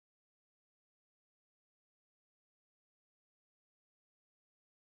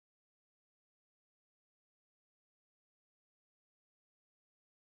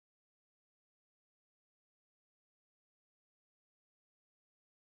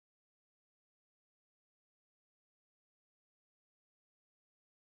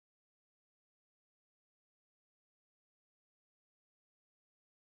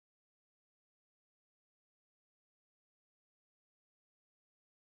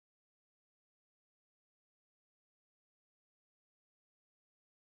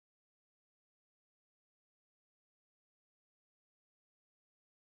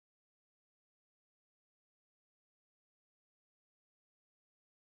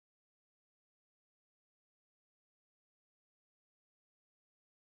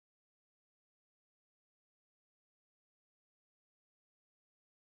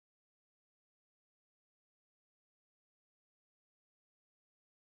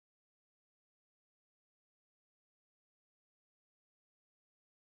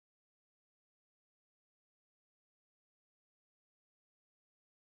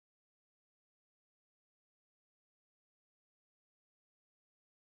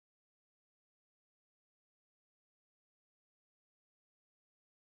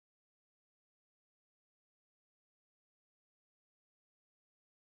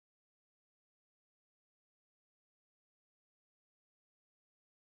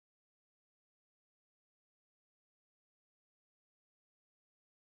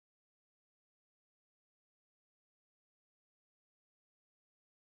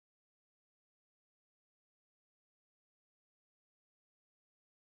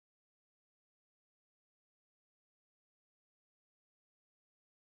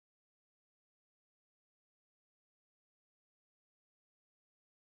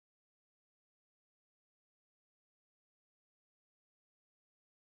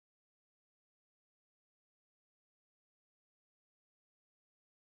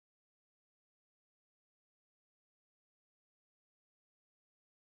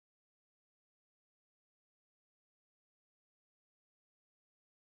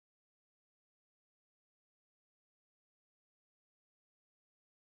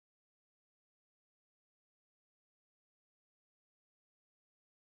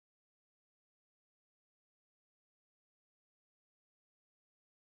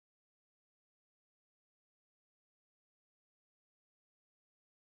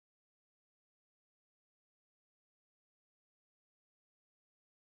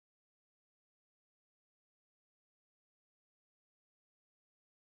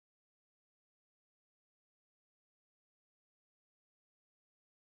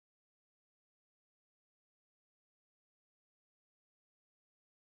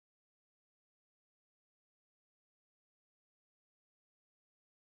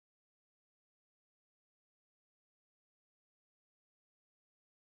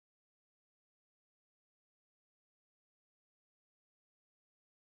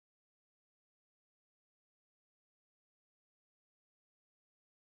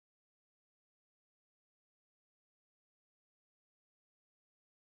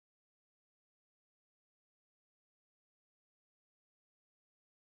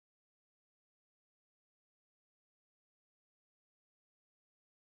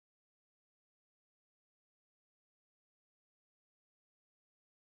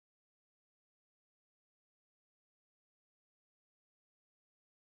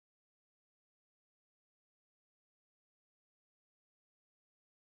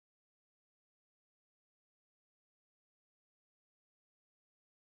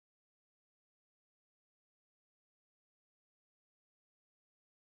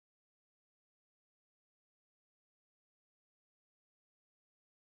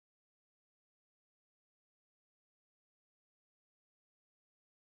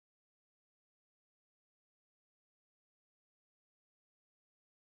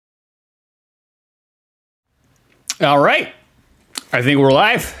All right. I think we're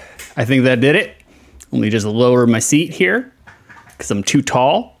live. I think that did it. Let me just lower my seat here because I'm too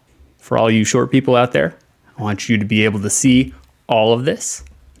tall for all you short people out there. I want you to be able to see all of this,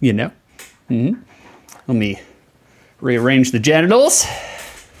 you know. Let me rearrange the genitals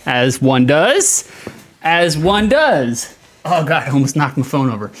as one does. As one does. Oh, God, I almost knocked my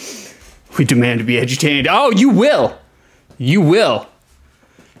phone over. We demand to be edutained. Oh, you will. You will.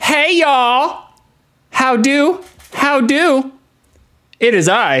 Hey, y'all. How do? How do? It is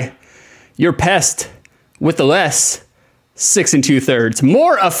I, your pest with the less, 6 2/3,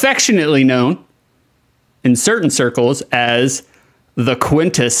 more affectionately known in certain circles as the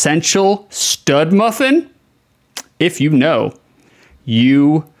quintessential stud muffin. If you know,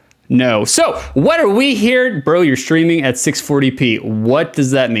 you know. So what are we here? Bro, you're streaming at 640p. What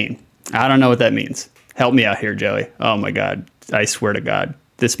does that mean? I don't know what that means. Help me out here, Joey. Oh my God. I swear to God.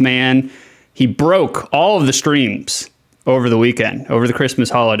 This man, he broke all of the streams over the weekend, over the Christmas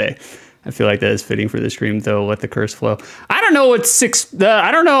holiday. I feel like that is fitting for the stream, though. Let the curse flow. I don't know what's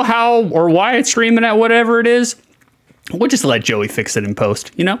I don't know how or why it's streaming at whatever it is. We'll just let Joey fix it in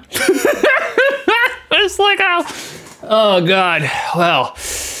post, you know? It's like, oh God. Well,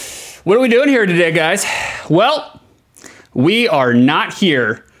 what are we doing here today, guys? Well, we are not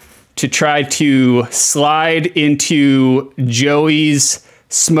here to try to slide into Joey's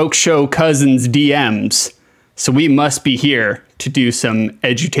smoke show cousin's DMs. So we must be here to do some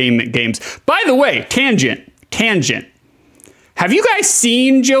edutainment games. By the way, tangent. Have you guys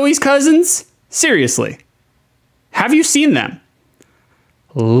seen Joey's cousins? Seriously. Have you seen them?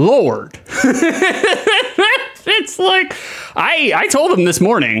 Lord. It's like, I told him this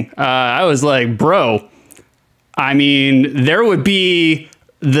morning, I was like, bro, I mean, there would be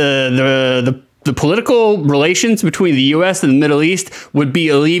the political relations between the U.S. and the Middle East would be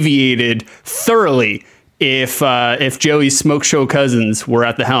alleviated thoroughly if Joey's smoke show cousins were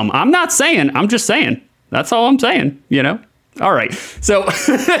at the helm. I'm not saying, I'm just saying. That's all I'm saying, you know? All right, so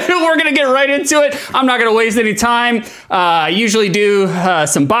we're going to get right into it. I'm not going to waste any time. I usually do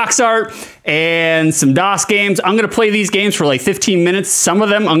some box art and some DOS games. I'm going to play these games for like 15 minutes. Some of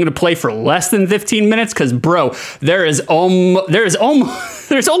them I'm going to play for less than 15 minutes because, bro, there's only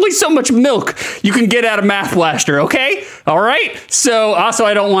so much milk you can get out of Math Blaster, okay? All right? So also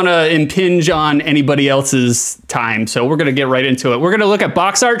I don't want to impinge on anybody else's time, so we're going to get right into it. We're going to look at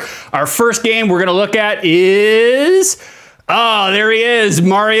box art. Our first game we're going to look at is... Oh, there he is.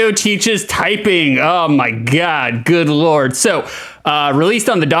 Mario Teaches Typing. Oh my God. Good Lord. So released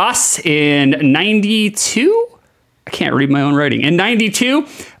on the DOS in 92. I can't read my own writing. In 92,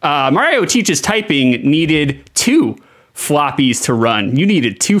 Mario Teaches Typing needed 2 floppies to run. You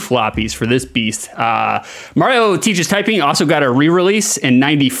needed 2 floppies for this beast. Mario Teaches Typing also got a re-release in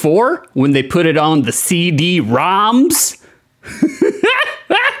 94 when they put it on the CD-ROMs.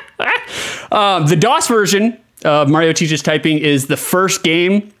 The DOS version Mario Teaches Typing is the first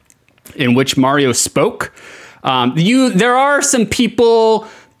game in which Mario spoke. There are some people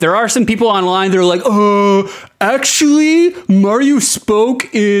online that are like, oh, actually, Mario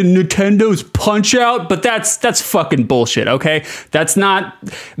spoke in Nintendo's Punch-Out, but that's fucking bullshit, okay? That's not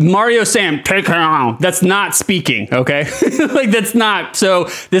Mario saying, take it on. That's not speaking, okay? Like, that's not. So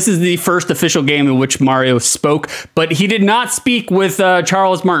this is the first official game in which Mario spoke, but he did not speak with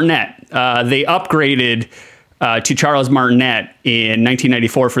Charles Martinet. They upgraded to Charles Martinet in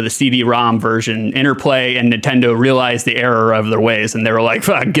 1994 for the CD-ROM version. Interplay and Nintendo realized the error of their ways, and they were like,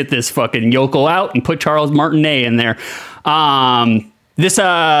 fuck, get this fucking yokel out and put Charles Martinet in there. This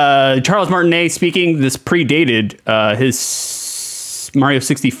Charles Martinet speaking, this predated his Mario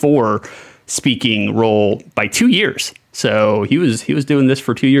 64 speaking role by 2 years. So he was doing this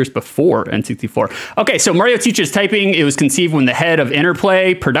for 2 years before N64. Okay, so Mario Teaches Typing, it was conceived when the head of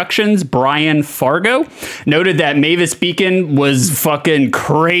Interplay Productions, Brian Fargo, noted that Mavis Beacon was fucking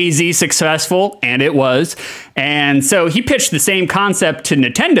crazy successful, and it was. And so he pitched the same concept to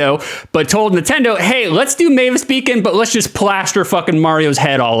Nintendo, but told Nintendo, hey, let's do Mavis Beacon, but let's just plaster fucking Mario's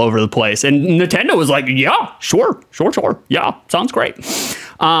head all over the place. And Nintendo was like, yeah, sure. Yeah, sounds great.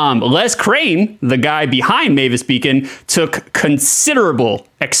 Les Crane, the guy behind Mavis Beacon, took considerable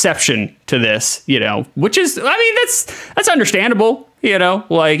exception to this, you know, which is, I mean, that's understandable, you know,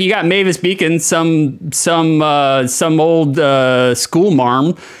 like you got Mavis Beacon, some old school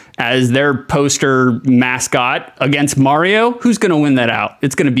marm, as their poster mascot against Mario, who's going to win that out?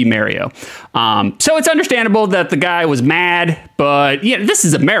 It's going to be Mario. So it's understandable that the guy was mad, but yeah, this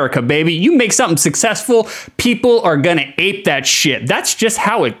is America, baby. You make something successful, people are going to ape that shit. That's just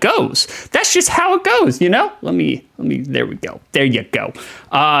how it goes. That's just how it goes, you know? Let me, there we go. There you go.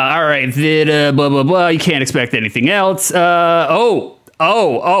 All right, blah, blah, blah. You can't expect anything else.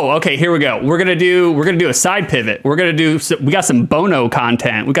 Okay, here we go. We're gonna do a side pivot. We got some Bono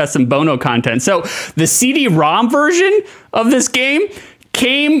content. So the CD-ROM version of this game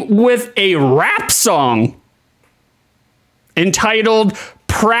came with a rap song entitled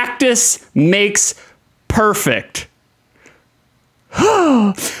 "Practice Makes Perfect."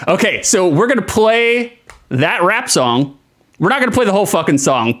 Okay, so we're gonna play that rap song. We're not gonna play the whole fucking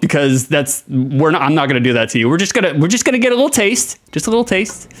song because I'm not gonna do that to you. We're just gonna get a little taste, just a little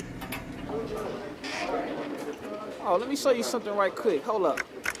taste. Oh, let me show you something right quick. Hold up.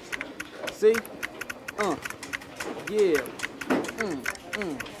 See? Yeah.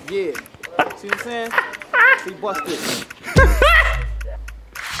 Yeah. See what I'm saying? See, bust it.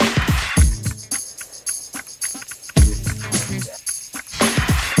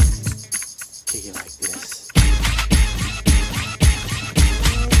 Kick it like this.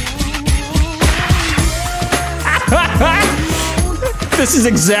 This is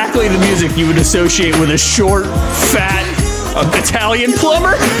exactly the music you would associate with a short, fat Italian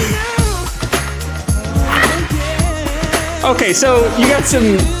plumber. Okay, so you got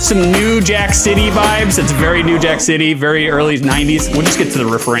some New Jack City vibes. It's very New Jack City, very early 90s. We'll just get to the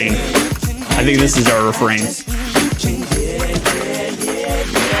refrain. I think this is our refrain.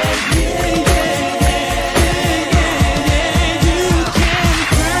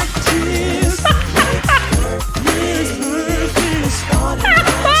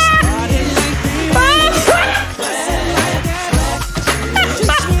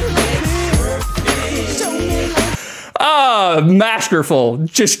 Masterful,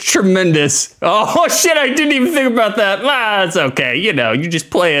 just tremendous. Oh shit, I didn't even think about that. It's okay, you know, you just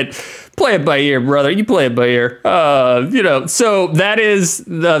play it by ear, brother. You play it by ear. You know, so that is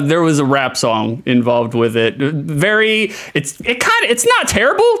there was a rap song involved with it. It's not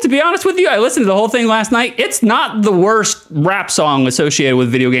terrible, to be honest with you. I listened to the whole thing last night. It's not the worst rap song associated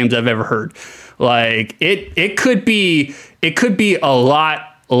with video games I've ever heard. Like it could be a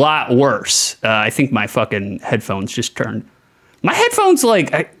lot worse. I think my fucking headphones just turned. My headphones,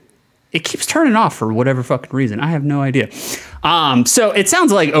 it keeps turning off for whatever fucking reason. I have no idea. So it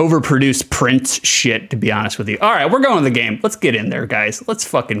sounds like overproduced Prince shit, to be honest with you. All right, we're going to the game. Let's get in there, guys. Let's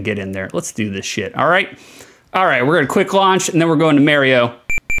fucking get in there. Let's do this shit. All right. All right, we're going to quick launch, and then we're going to Mario.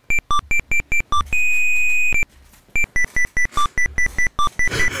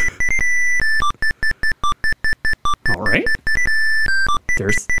 All right.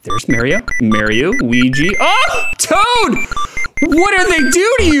 There's Mario. Luigi. Oh, Toad! What did they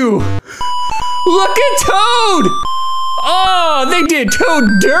do to you? Look at Toad! Oh, they did Toad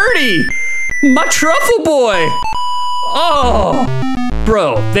dirty! My truffle boy! Oh,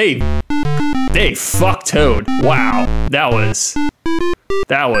 bro, they fucked Toad. Wow, that was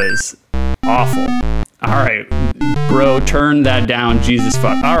awful. All right, bro, turn that down. Jesus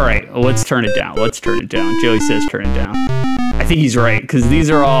fuck. All right, let's turn it down. Joey says turn it down. I think he's right, because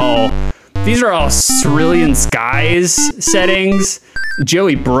these are all Cerulean Skies settings.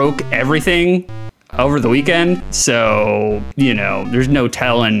 Joey broke everything over the weekend, so, you know, there's no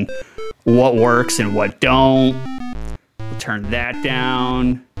telling what works and what don't. We'll turn that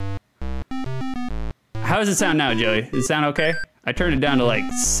down. How does it sound now, Joey? Does it sound okay? I turned it down to like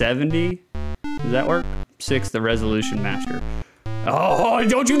 70. Does that work? 6, the resolution master. Oh,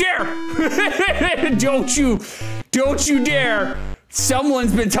 don't you dare! Don't you dare!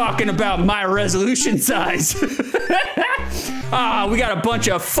 Someone's been talking about my resolution size. We got a bunch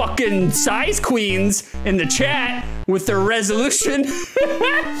of fucking size queens in the chat with their resolution.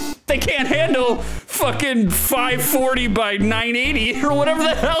 They can't handle fucking 540 by 980 or whatever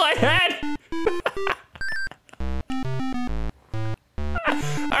the hell I had.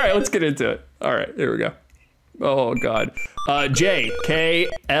 All right, let's get into it. All right, here we go. Oh God. J, K,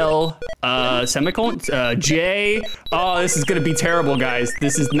 L, semicolon, J. Oh, this is gonna be terrible, guys.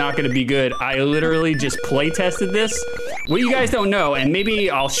 This is not gonna be good. I literally just play tested this. What you guys don't know, and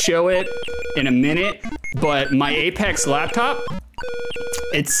maybe I'll show it in a minute, but my Apex laptop,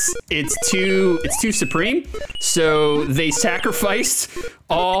 it's too supreme. So they sacrificed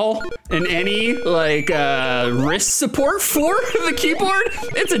all and any wrist support for the keyboard.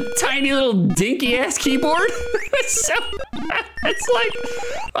 It's a tiny little dinky ass keyboard. So It's like,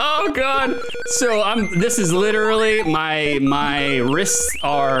 oh god. So this is literally my wrists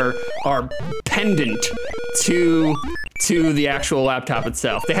are pendant to the actual laptop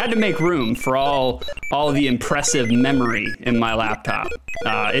itself. They had to make room for all the impressive memory in my laptop.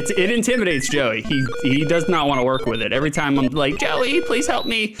 It intimidates Joey. He does not want to work with it. Every time I'm like, Joey, please help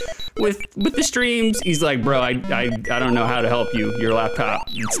me with the streams. He's like, bro, I don't know how to help you. Your laptop,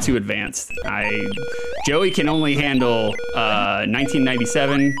 it's too advanced. Joey can only handle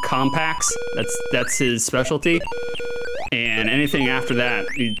 1997 compacts. That's his specialty. And anything after that,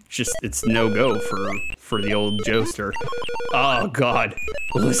 it's no go for the old Joester. Oh god,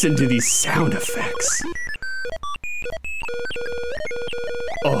 listen to these sound effects.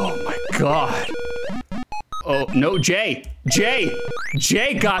 Oh my god. Oh no, Jay,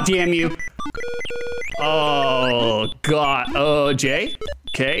 goddamn you. Oh god. Oh Jay.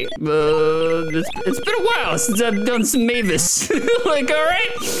 Okay. It's been a while since I've done some Mavis. Like,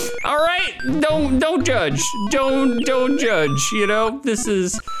 all right. Don't judge. Don't judge. You know, this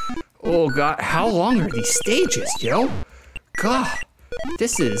is. Oh god, how long are these stages, yo? God,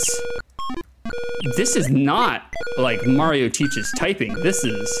 this is not like Mario teaches typing. It's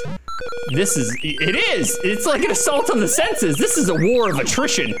like an assault on the senses. This is a war of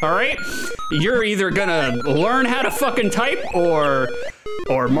attrition, all right? You're either gonna learn how to fucking type or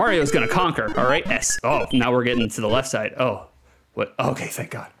Mario's gonna conquer, all right? S. Oh, now we're getting to the left side. Oh, what? Okay,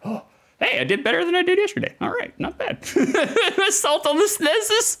 thank God. Oh, hey, I did better than I did yesterday. All right, not bad. Assault on the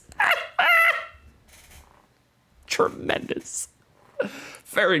senses. Tremendous.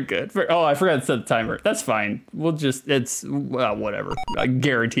 Very good. Oh, I forgot to set the timer. That's fine. Well, whatever. I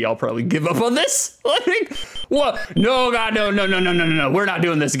guarantee I'll probably give up on this. Like, what? No, God, no. We're not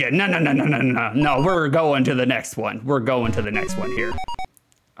doing this again. No. We're going to the next one. We're going to the next one here.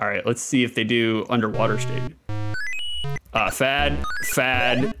 All right, let's see if they do underwater stage. Sad.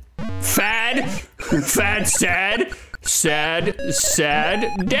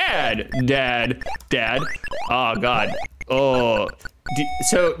 Dad. Oh, God. Oh.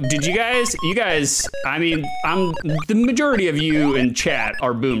 So did you guys, I mean, the majority of you in chat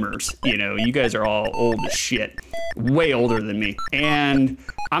are boomers. You know, you guys are all old as shit, way older than me. And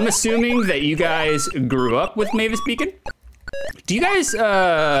I'm assuming that you guys grew up with Mavis Beacon. Do you guys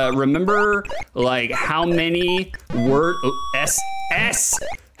remember like how many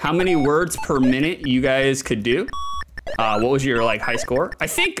how many words per minute you guys could do? What was your like high score? I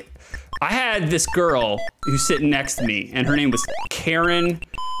think I had this girl who's sitting next to me, and her name was Karen.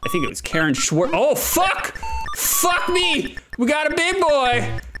 I think it was Karen Schwartz. Oh, fuck! Fuck me! We got a big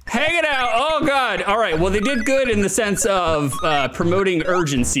boy hanging out. Oh, God. All right. Well, they did good in the sense of promoting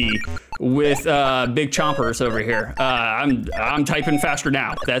urgency with big chompers over here. I'm typing faster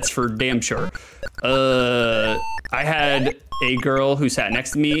now. That's for damn sure. I had a girl who sat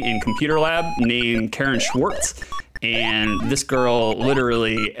next to me in computer lab named Karen Schwartz. And this girl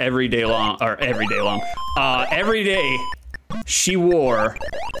literally every day she wore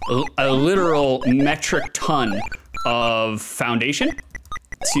a literal metric ton of foundation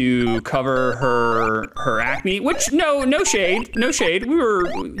to cover her acne, which no shade. We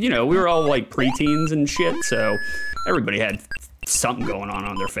were all like preteens and shit, so everybody had something going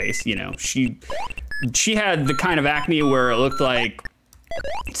on their face, you know. She had the kind of acne where it looked like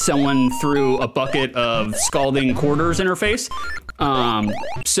someone threw a bucket of scalding quarters in her face.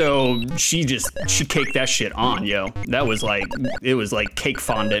 So she caked that shit on, yo. It was like cake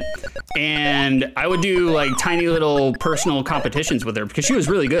fondant. And I would do like tiny little personal competitions with her because she was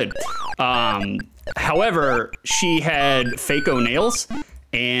really good. However, she had Fako nails,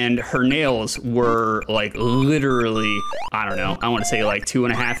 and her nails were like literally, I don't know, I want to say like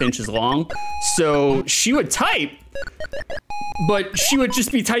 2.5 inches long. So she would type, but she would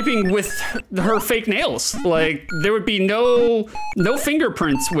just be typing with her fake nails. Like there would be no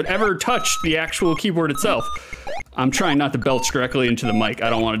fingerprints would ever touch the actual keyboard itself. I'm trying not to belch directly into the mic. I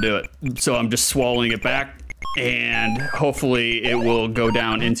don't want to do it. So I'm just swallowing it back, and hopefully it will go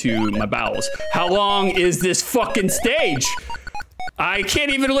down into my bowels. How long is this fucking stage? I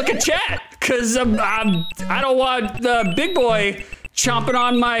can't even look at chat because I don't want the big boy chomping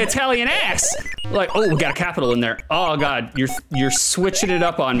on my Italian ass. Like, oh, we got a capital in there. Oh God, you're switching it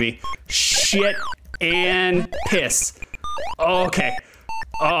up on me. Shit and piss. Okay.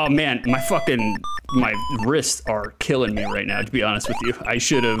 Oh man, my wrists are killing me right now, to be honest with you. I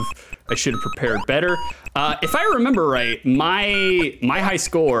should have prepared better. If I remember right, my high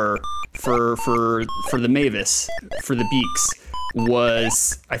score for the Mavis, for the Beaks,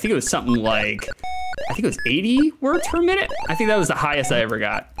 was, I think it was something like, I think it was 80 words per minute. I think that was the highest I ever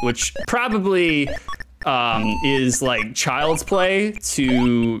got, which probably is like child's play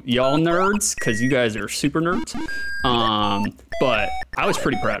to y'all nerds, because you guys are super nerds. But I was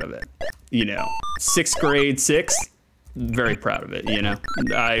pretty proud of it. You know, 6th grade, 6, very proud of it, you know.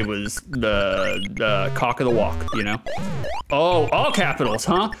 I was the cock of the walk, you know. Oh, all capitals,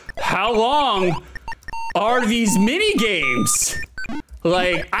 huh? How long are these mini games?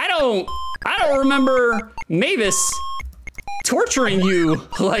 Like, I don't remember Mavis torturing you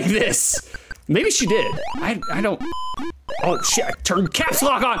like this. Maybe she did. I don't. Oh shit! I turned caps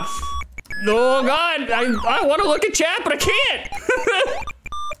lock on. Oh god! I want to look at chat, but I can't.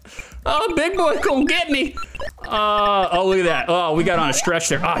 Oh, big boy gonna get me. Oh, look at that. Oh, we got on a stretch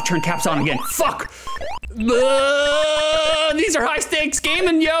there. Oh, I turned caps on again. Fuck. These are high stakes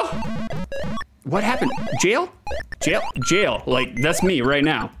gaming, yo. What happened? Jail? Jail. Like, that's me right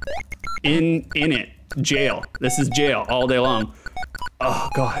now. In it. Jail. This is jail all day long. Oh,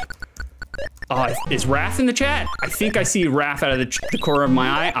 God. Is Raph in the chat? I think I see Raph out of the corner of my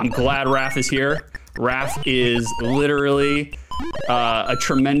eye. I'm glad Raph is here. Raph is literally a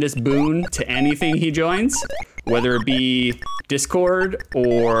tremendous boon to anything he joins, whether it be Discord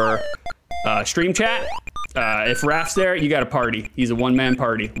or stream chat. If Raph's there, you got a party. He's a one-man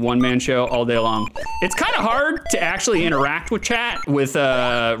party, one-man show all day long. It's kind of hard to actually interact with chat with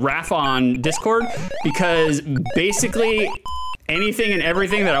Raph on Discord, because basically anything and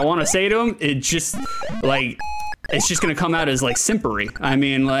everything that I want to say to him, it's just gonna come out as like simpery. I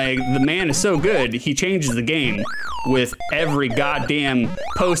mean, like, the man is so good, he changes the game with every goddamn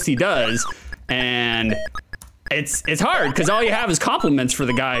post he does, and it's hard because all you have is compliments for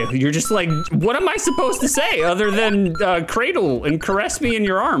the guy. You're just like, what am I supposed to say other than cradle and caress me in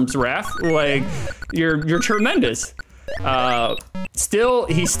your arms, Raph? Like, you're tremendous.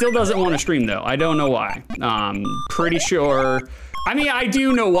 He still doesn't want to stream though. I don't know why. Pretty sure. I mean, I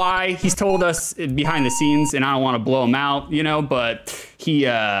do know why. He's told us behind the scenes, and I don't want to blow him out, you know. But he,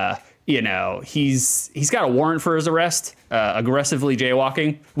 you know, he's got a warrant for his arrest, aggressively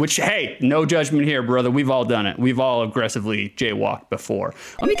jaywalking. Which, hey, no judgment here, brother. We've all done it. We've all aggressively jaywalked before.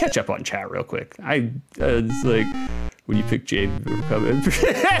 Let me catch up on chat real quick. It's like when you pick Jay for coming.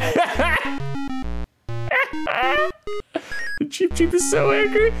 Cheap is so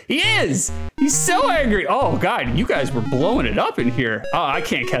angry. He is. He's so angry. Oh God, you guys were blowing it up in here. Oh, I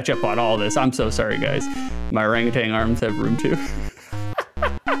can't catch up on all this. I'm so sorry, guys. My orangutan arms have room too.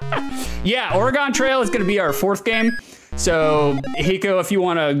 Yeah, Oregon Trail is going to be our 4th game. So Hiko, if you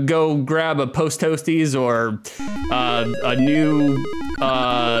want to go grab a post toasties or a new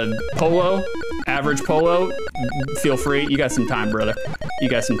polo, average polo, feel free. You got some time, brother. You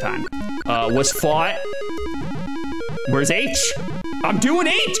got some time. Was fought. Where's H? I'm doing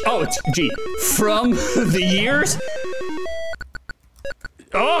H. Oh, it's G. From the years.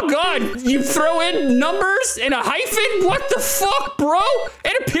 Oh God, you throw in numbers and a hyphen? What the fuck, bro?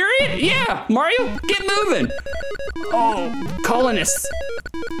 And a period? Yeah, Mario, get moving. Oh, colonists.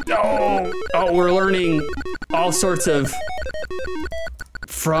 Oh, we're learning all sorts of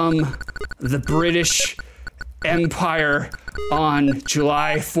from the British Empire on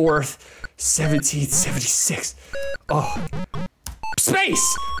July 4th, 1776. Oh,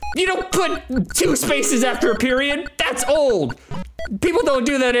 space! You don't put 2 spaces after a period. That's old. People don't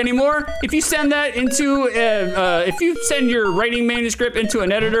do that anymore. If you send that into, if you send your writing manuscript into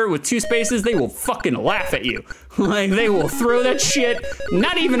an editor with 2 spaces, they will fucking laugh at you. Like, they will throw that shit,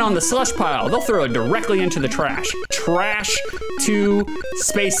 not even on the slush pile. They'll throw it directly into the trash. Trash 2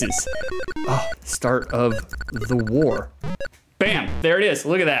 spaces. Oh, start of the war. Bam, there it is.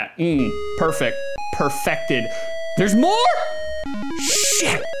 Look at that. Perfect. Perfected. There's more?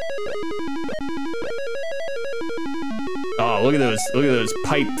 Shit. Oh, look at those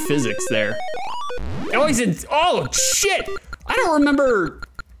pipe physics there. Oh, oh shit. I don't remember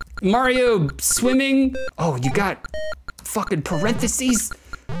Mario swimming. Oh, you got fucking parentheses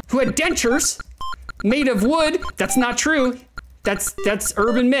who had dentures made of wood. That's not true. That's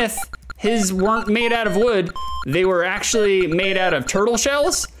urban myth. His weren't made out of wood. They were actually made out of turtle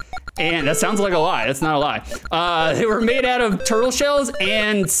shells. And that sounds like a lie. That's not a lie. They were made out of turtle shells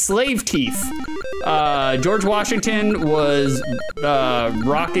and slave teeth. George Washington was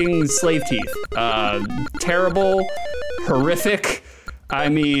rocking slave teeth. Terrible, horrific, I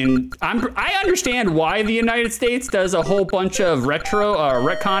mean, I understand why the United States does a whole bunch of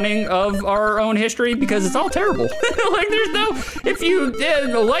retconning of our own history, because it's all terrible. Like, there's no, if you,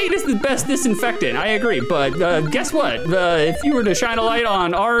 light is the best disinfectant. I agree, but guess what? If you were to shine a light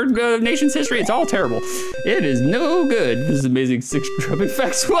on our nation's history, it's all terrible. It is no good. This is amazing. 6 drumming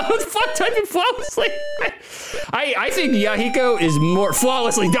facts. What the fuck? Typing flawlessly. I think Yahiko is more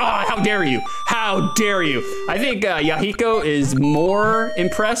flawlessly. Ah, how dare you? How dare you? I think Yahiko is more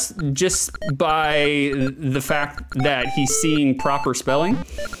impressed just by the fact that he's seeing proper spelling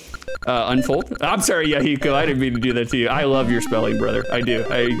unfold. I'm sorry, Yahiko, I didn't mean to do that to you. I love your spelling, brother. I do.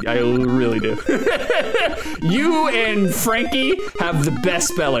 I really do. You and Frankie have the best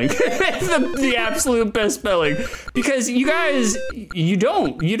spelling. the absolute best spelling. Because you guys, you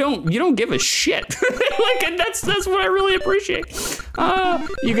don't give a shit. Like, and that's what I really appreciate.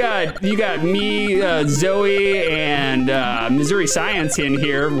 You got me, Zoe, and Missouri Science in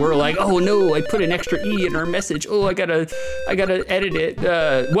here. We're like, oh no, I put an extra E in our message. Oh, I gotta edit it.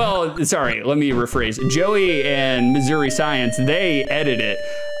 Well, sorry, let me rephrase. Joey and Missouri Science, they edit it.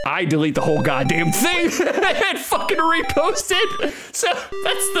 I delete the whole goddamn thing and fucking repost it. So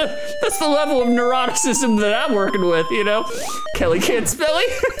that's the level of neuroticism that I'm working with, you know? Kelly can't spell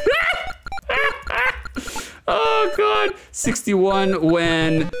it. Oh God, 61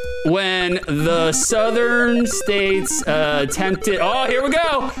 when the southern states attempted. Oh, here we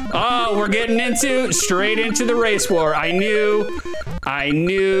go. Oh, we're getting straight into the race war. I knew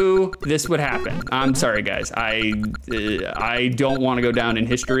this would happen. I'm sorry, guys. I don't want to go down in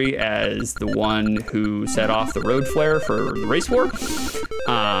history as the one who set off the road flare for the race war.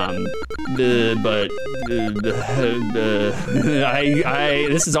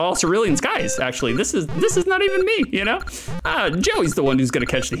 This is all cerulean skies. Actually, this is not even me. You know, Joey's the one who's gonna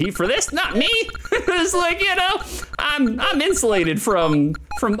catch the heat for this, not me. It's like, you know, I'm insulated from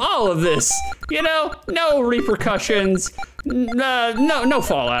all of this. You know, no repercussions. No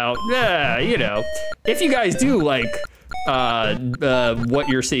fallout. You know, if you guys do like what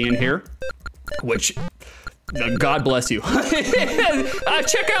you're seeing here, which God bless you.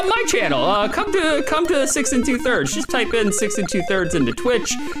 Check out my channel. Come to 6 2/3. Just type in 6 2/3 into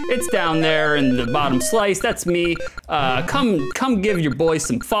Twitch. It's down there in the bottom slice. That's me. Come give your boy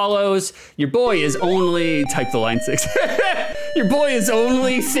some follows. Your boy is only, type the line 6. Your boy is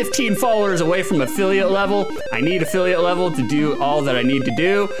only 15 followers away from affiliate level. I need affiliate level to do all that I need to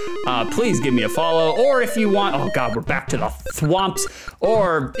do. Please give me a follow. Or if you want, oh God, we're back to the thwomps.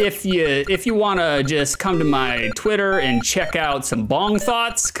 Or if you want to just come to my Twitter and check out some bong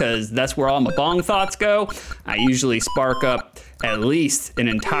thoughts, because that's where all my bong thoughts go. I usually spark up at least an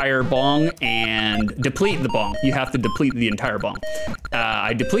entire bong and deplete the bong. You have to deplete the entire bong.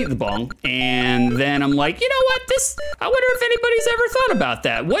 I deplete the bong, and then I'm like, you know what? I wonder if anybody's ever thought about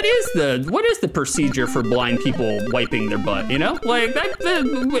that. What is the procedure for blind people wiping their butt? You know, like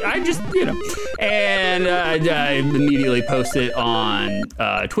that. I just, you know, and I immediately post it on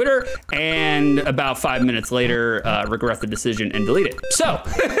Twitter, and about 5 minutes later, regret the decision and delete it. So,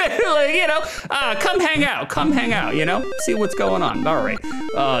 like, you know, come hang out. You know, see what's going on. All right.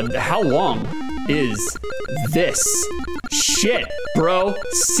 How long is this shit, bro?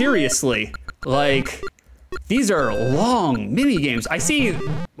 Seriously, like, these are long mini games. I see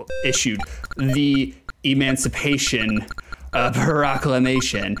issued the Emancipation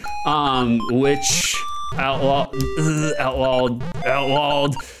Proclamation, which outlawed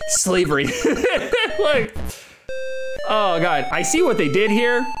slavery. Like, oh God, I see what they did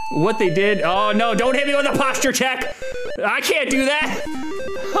here. What they did. Oh no, don't hit me with a posture check. I can't do that.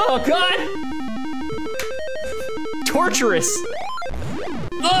 Oh God. Torturous.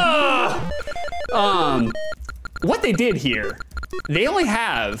 Ugh. What they did here, they only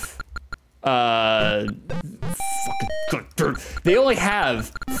have, they only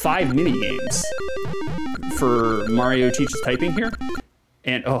have 5 mini games for Mario Teaches Typing here.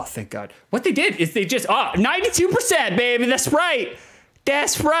 And oh, thank God. What they did is they just, 92%, baby, that's right.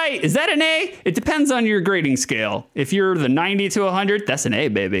 That's right. Is that an A? It depends on your grading scale. If you're the 90 to 100, that's an A,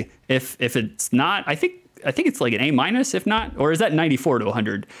 baby. If it's not, I think it's like an A minus, if not, or is that 94 to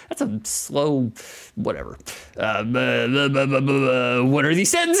 100? That's a slow, whatever. What are these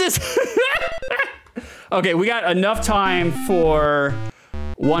sentences? Okay, we got enough time for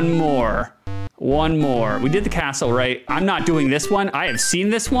one more. We did the castle, right? I'm not doing this one. I have seen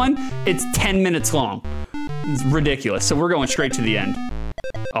this one. It's 10 minutes long. It's ridiculous. So we're going straight to the end.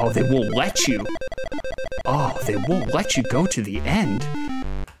 Oh, they won't let you. Oh, they won't let you go to the end.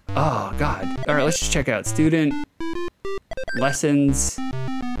 Oh, God. All right, let's just check out student lessons.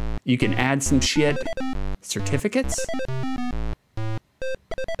 You can add some shit. Certificates.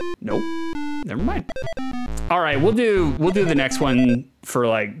 Never mind. All right, we'll do the next one for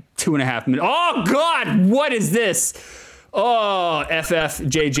like 2.5 minutes. Oh God, what is this? Oh,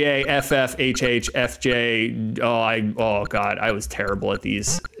 FFJJ, FFHH, FJ. Oh God, I was terrible at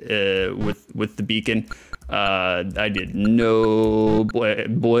these with the beacon. I did no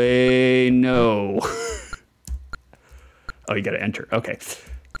bueno. Oh, you got to enter. Okay.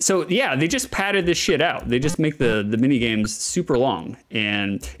 So yeah, they just padded this shit out. They just make the mini games super long.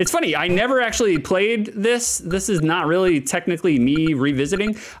 And it's funny, I never actually played this. This is not really technically me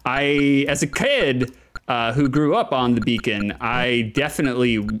revisiting. As a kid who grew up on the beacon, I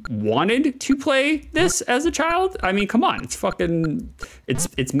definitely wanted to play this as a child. I mean, come on, it's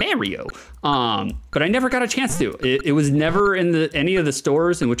Mario. But I never got a chance to. It was never in any of the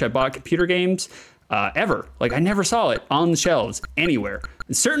stores in which I bought computer games. Ever. Like, I never saw it on the shelves anywhere.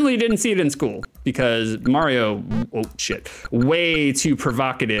 And certainly didn't see it in school because Mario, oh shit, way too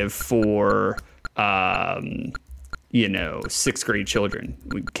provocative for, 6th grade children.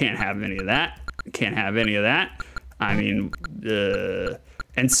 We can't have any of that. Can't have any of that. I mean,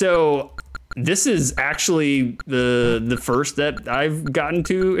 and so this is actually the first that I've gotten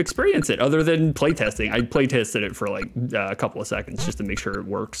to experience it, other than playtesting. I playtested it for like a couple of seconds just to make sure it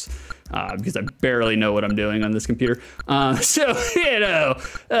works, because I barely know what I'm doing on this computer. So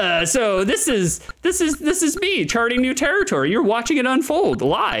this is me charting new territory. You're watching it unfold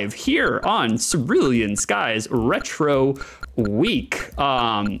live here on Cerulean Skies Retro Week,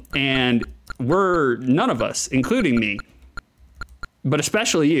 and none of us, including me, but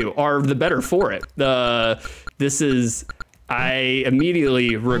especially you, are the better for it. I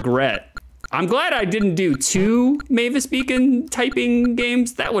immediately regret. I'm glad I didn't do 2 Mavis Beacon typing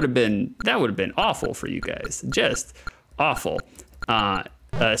games. That would have been awful for you guys. Just awful.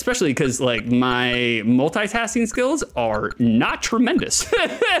 Especially because like my multitasking skills are not tremendous.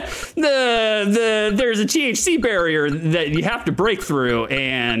 There's a THC barrier that you have to break through,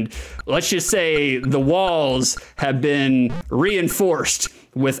 and let's just say the walls have been reinforced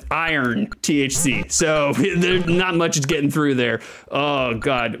with iron THC, so there's not much is getting through there. Oh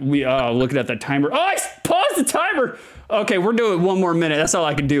God, looking at that timer. Oh, I paused the timer. Okay, we're doing 1 more minute. That's all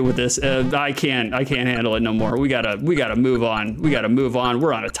I can do with this. I can't handle it no more. We gotta move on. We gotta move on.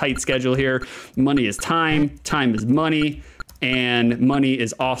 We're on a tight schedule here. Money is time. Time is money, and money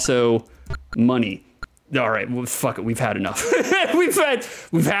is also money. All right, well, fuck it. We've had enough. we've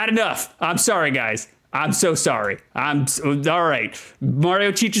had enough. I'm sorry, guys. I'm so sorry. All right.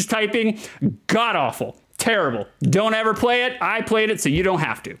 Mario teaches typing. God awful. Terrible. Don't ever play it. I played it, so you don't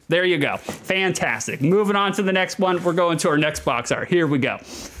have to. There you go. Fantastic. Moving on to the next one. We're going to our next box art. Here we go.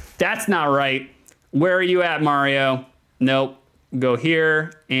 That's not right. Where are you at, Mario? Nope. Go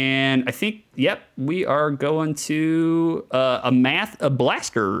here, and I think, yep, we are going to a Math of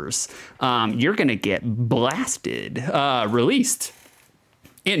Blasters. You're going to get blasted. Released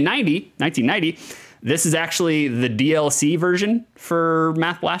in 1990. This is actually the DLC version for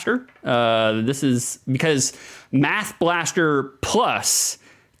Math Blaster. This is because Math Blaster Plus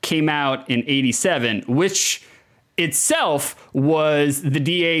came out in '87, which itself was the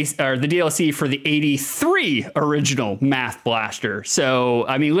DLC for the '83 original Math Blaster. So,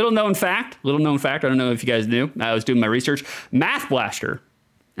 I mean, little known fact. I don't know if you guys knew. I was doing my research. Math Blaster,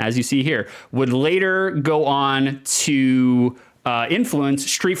 as you see here, would later go on to influence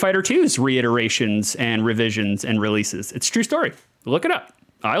Street Fighter 2's reiterations and revisions and releases. It's a true story. Look it up.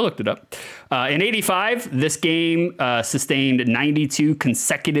 I looked it up. In '85, this game sustained 92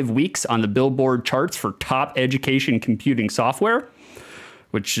 consecutive weeks on the Billboard charts for top education computing software,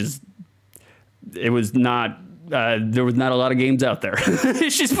 which is, there was not a lot of games out there.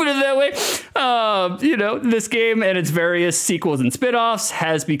 Let's just put it that way. This game and its various sequels and spin-offs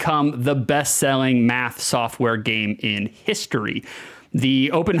has become the best-selling math software game in history. The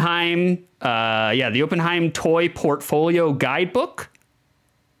Oppenheim Toy Portfolio Guidebook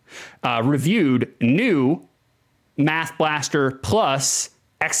reviewed new Math Blaster Plus !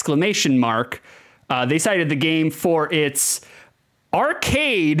 They cited the game for its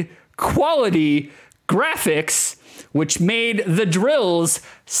arcade quality graphics, which made the drills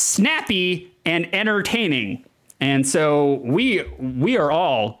snappy and entertaining. And so we are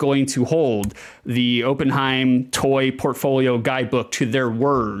all going to hold the Oppenheim Toy Portfolio Guidebook to their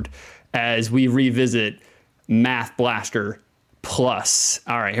word as we revisit Math Blaster Plus.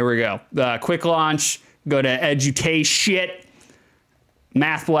 All right, here we go. Quick launch. Go to Edutainment.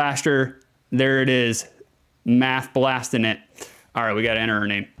 Math Blaster. There it is. Math blasting it. All right, we got to enter our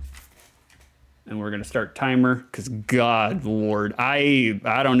name. And we're going to start timer because, God Lord, I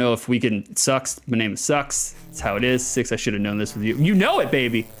don't know if we can. It sucks. My name is Sucks. That's how it is. 6, I should have known this with you. You know it,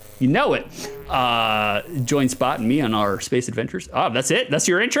 baby. You know it. Join Spot and me on our space adventures. Oh, that's it? That's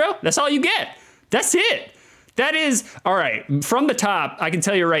your intro? That's all you get? That's it. That is, all right, from the top, I can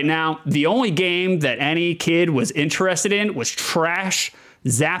tell you right now, the only game that any kid was interested in was Trash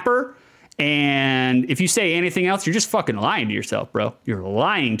Zapper. And if you say anything else, you're just fucking lying to yourself, bro. You're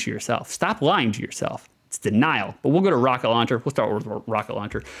lying to yourself. Stop lying to yourself. It's denial. But we'll go to Rocket Launcher. We'll start with Rocket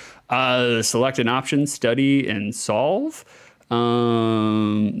Launcher. Select an option, study, and solve.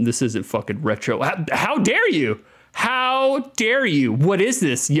 This isn't fucking retro. How dare you? How dare you? What is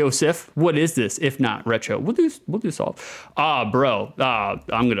this, Yosef? What is this? If not retro, we'll do solve. Bro.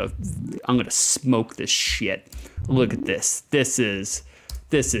 I'm gonna smoke this shit. Look at this. This is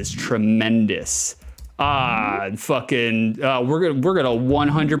tremendous. We're gonna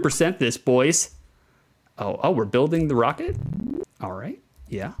 100% this, boys. Oh, we're building the rocket. All right.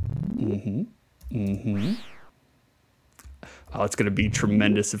 Yeah. Oh, it's gonna be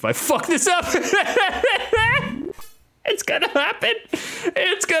tremendous if I fuck this up. It's gonna happen.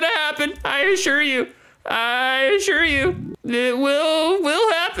 It's gonna happen. I assure you. It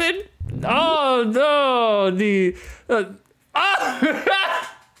will happen. Oh no,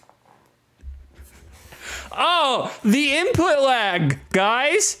 oh, the input lag,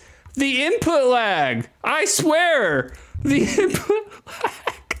 guys. The input lag. I swear. The input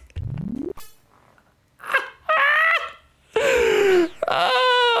lag.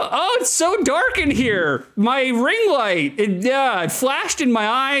 Oh, it's so dark in here. My ring light, it flashed in my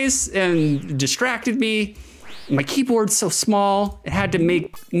eyes and distracted me. My keyboard's so small. It had to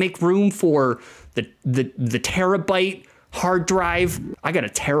make room for the terabyte hard drive. I got a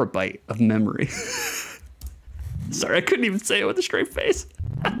terabyte of memory. Sorry, I couldn't even say it with a straight face.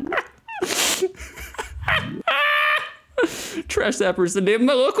 Trash Zapper is the name of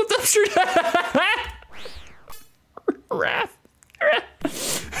my local dumpster. Raph.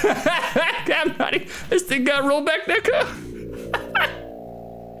 This thing got rolled back Neko.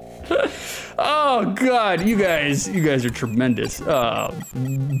 Oh God, you guys are tremendous.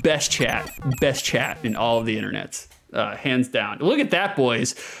 Best chat in all of the internets, hands down. Look at that,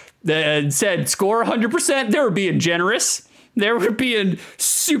 boys. That said score 100%. They were being generous. They were being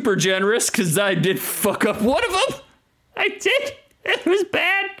super generous because I did fuck up one of them. I did. It was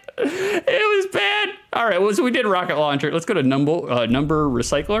bad. It was bad. All right, well, so we did Rocket Launcher. Let's go to number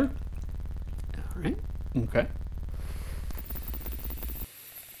recycler. All right. Okay.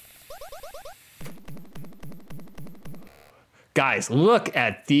 Guys, look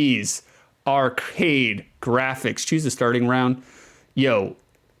at these arcade graphics. Choose a starting round. Yo,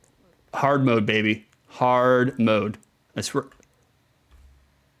 hard mode, baby. Hard mode. I swear.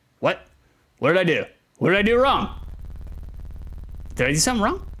 What? What did I do? What did I do wrong? Did I do something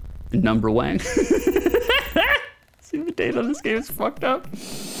wrong? Number wang. See, the date on this game is fucked up.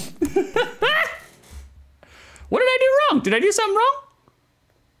 What did I do wrong? Did I do something wrong?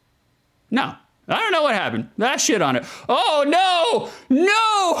 No. I don't know what happened. That shit on it. Oh, no!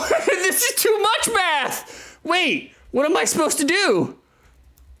 No! This is too much math! Wait, what am I supposed to do?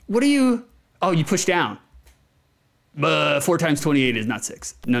 What are you... Oh, you push down. 4 times 28 is not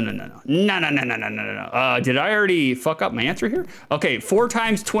 6. No. Did I already fuck up my answer here? Okay, 4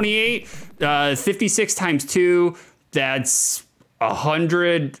 times 28, 56 times 2, that's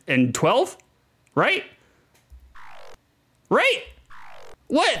 112, right? Right?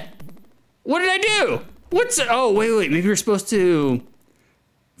 What? What did I do? Oh, wait, maybe we're supposed to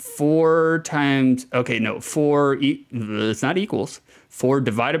 4 times, okay, no, 4, it's not equals. 4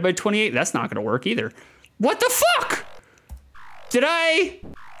 divided by 28, that's not gonna work either. What the fuck? Did I?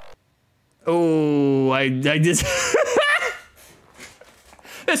 Oh, I just.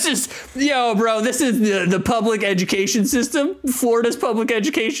 This is, yo, bro, this is the public education system, Florida's public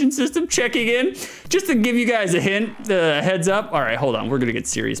education system checking in. Just to give you guys a hint, heads up. All right, hold on, we're gonna get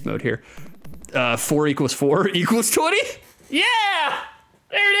serious mode here. 4 equals 4 equals 20? Yeah,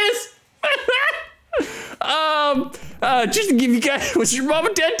 there it is. Just to give you guys, was your mom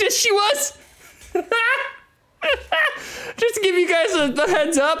a dentist? She was? Just to give you guys a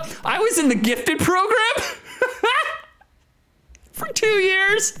heads up, I was in the gifted program for 2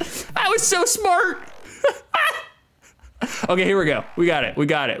 years. I was so smart. Okay, here we go. We got it. We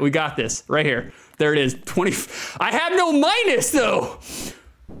got this right here. There it is. 20. I have no minus though.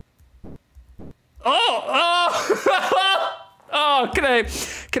 Oh, can I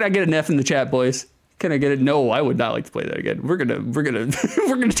get an F in the chat, boys? Can I get it? No, I would not like to play that again. We're gonna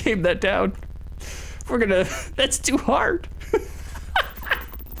tame that down. That's too hard.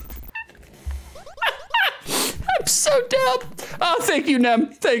 so dumb. Oh, thank you,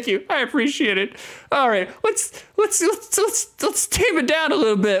 Nem. Thank you. I appreciate it. All right, let's tame it down a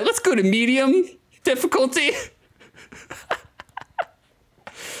little bit. Let's go to medium difficulty.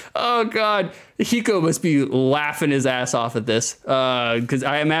 Oh God, Hiko must be laughing his ass off at this because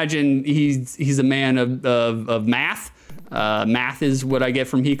I imagine he's a man of math. Math is what I get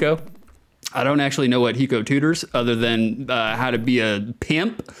from Hiko. I don't actually know what Hiko tutors other than how to be a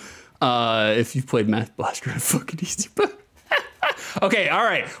pimp. If you've played Math Blaster, it's fucking easy. Okay, all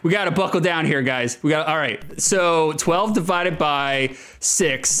right, we got to buckle down here, guys. All right. So 12 divided by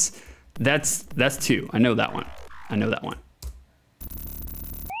 6, that's 2. I know that one.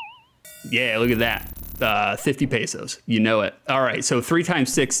 Yeah, look at that. 50 pesos. You know it. All right, so 3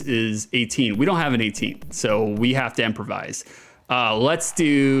 times 6 is 18. We don't have an 18, so we have to improvise. Let's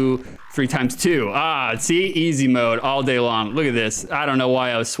do 3 times 2. See? Easy mode all day long. Look at this. I don't know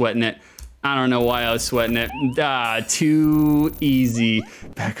why I was sweating it. Too easy.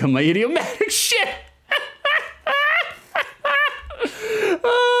 Back on my idiomatic shit.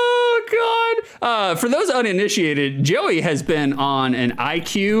 Oh, God. For those uninitiated, Joey has been on an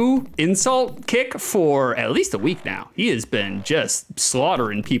IQ insult kick for at least a week now. He has been just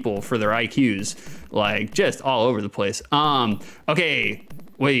slaughtering people for their IQs, like just all over the place. Okay,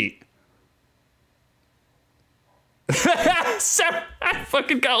 wait. Sorry, I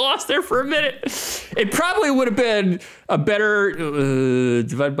fucking got lost there for a minute. It probably would have been a better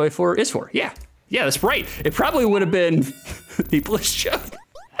divided by 4 is 4. Yeah, that's right. It probably would have been people's joke.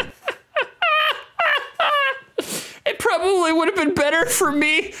 It probably would have been better for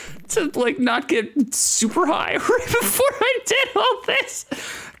me to like not get super high right before I did all this.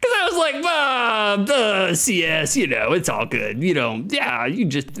 Because I was like, CS, it's all good. You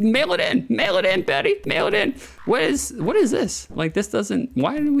just mail it in, Betty, mail it in. What is this? Like, this doesn't,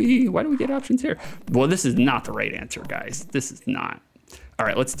 why do we get options here? Well, this is not the right answer, guys. This is not. All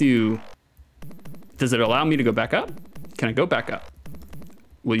right, let's do, does it allow me to go back up? Can I go back up?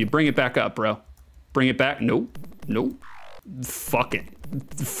 Will you bring it back up, bro? Bring it back? Nope. Fuck it.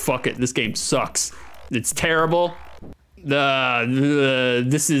 This game sucks. It's terrible.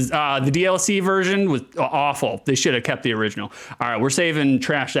 This is the DLC version was awful. They should have kept the original. All right, we're saving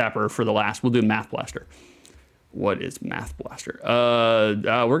Trash Zapper for the last. We'll do Math Blaster. What is Math Blaster?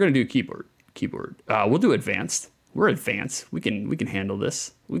 We're gonna do keyboard. We'll do advanced. We're advanced. We can handle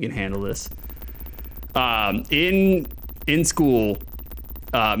this. In school,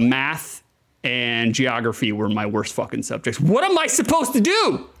 math and geography were my worst fucking subjects. What am I supposed to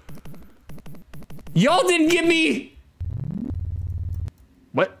do? Y'all didn't give me.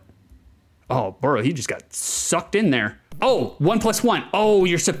 What? Oh, Burrow, he just got sucked in there. Oh, 1 + 1. Oh,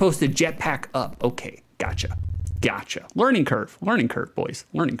 you're supposed to jetpack up. Okay, gotcha. Learning curve, boys.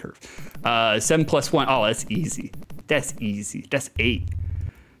 Learning curve. 7 + 1. Oh, that's easy. That's 8.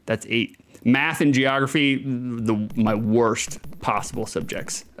 Math and geography, my worst possible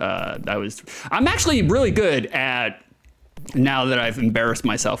subjects. I'm actually really good at, now that I've embarrassed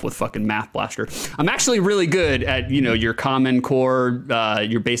myself with fucking Math Blaster, I'm actually really good at, your Common Core,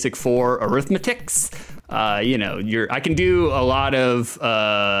 your Basic 4 arithmetics. I can do a lot of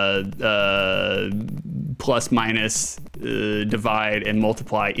plus, minus, divide, and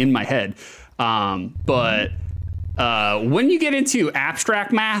multiply in my head. But when you get into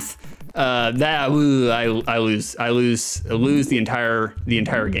abstract math, I lose the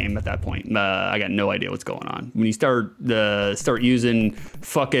entire game at that point. I got no idea what's going on. When you start using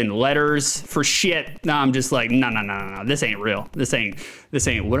fucking letters for shit, I'm just like, no, this ain't real. This ain't.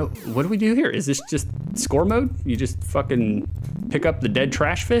 What do we do here? Is this just score mode? You just fucking pick up the dead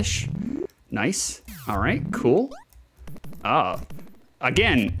trash fish? Nice. All right, cool.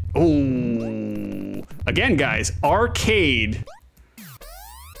 Again, guys, arcade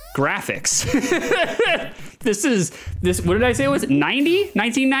graphics. What did I say it was?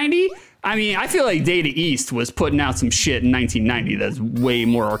 1990? I mean, I feel like Data East was putting out some shit in 1990 that's way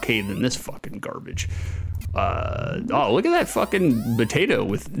more arcade than this fucking garbage. Look at that fucking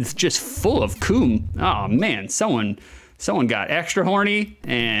potato it's just full of coom. Oh man, someone got extra horny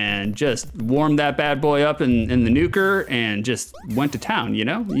and just warmed that bad boy up in the nuker and just went to town. You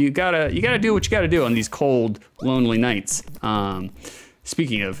gotta do what you gotta do on these cold, lonely nights.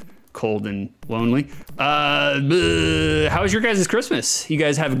 Speaking of cold and lonely, how was your guys' Christmas? You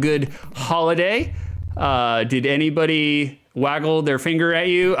guys have a good holiday? Did anybody waggle their finger at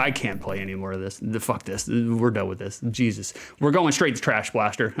you? I can't play any more of this. Fuck this. We're done with this. Jesus. We're going straight to Trash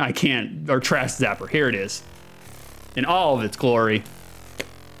Blaster. I can't. Or Trash Zapper. Here it is. In all of its glory.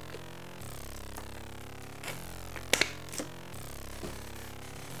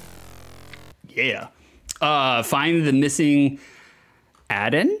 Yeah. Find the missing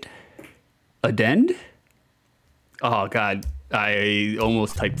addend? Addend? Oh God, I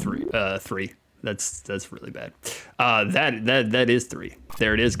almost typed three. That's really bad. That is 3.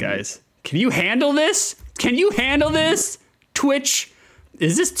 There it is, guys. Can you handle this? Can you handle this? Twitch,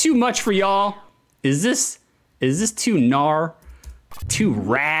 is this too much for y'all? Is this too gnar? Too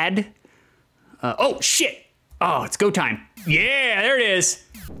rad? Oh shit! Oh, it's go time. Yeah, there it is.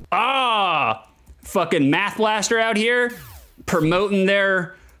 Ah, fucking Math Blaster out here promoting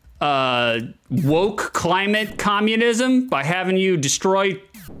their woke climate communism by having you destroy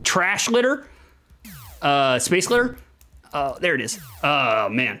trash litter, space litter. There it is. Oh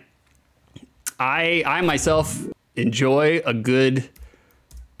man, I myself enjoy a good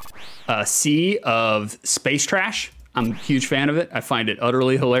sea of space trash. I'm a huge fan of it. I find it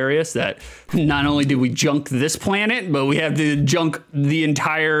utterly hilarious that not only do we junk this planet, but we have to junk the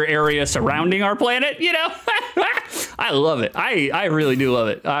entire area surrounding our planet, you know? I love it. I really do love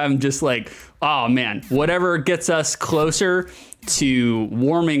it. I'm just like, oh man, whatever gets us closer to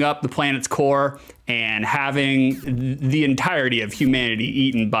warming up the planet's core and having the entirety of humanity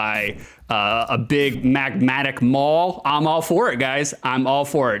eaten by a big magmatic maul, I'm all for it, guys. I'm all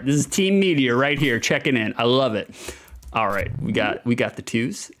for it. This is Team Meteor right here checking in. I love it. All right, we got the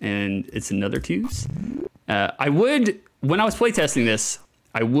 2s, and it's another 2s. I would, when I was playtesting this,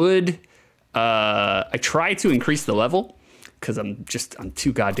 I try to increase the level because I'm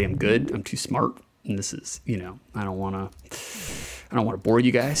too goddamn good. I'm too smart, and this is, you know, I don't want to bore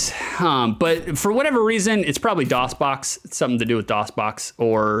you guys. But for whatever reason, it's probably DOSBox. It's something to do with DOSBox,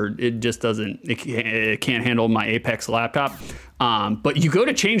 or it just doesn't. It can't handle my Apex laptop. But you go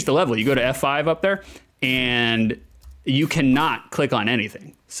to change the level. You go to F5 up there, and you cannot click on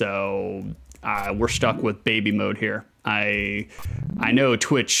anything. So we're stuck with baby mode here. I know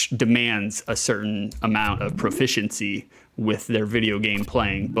Twitch demands a certain amount of proficiency with their video game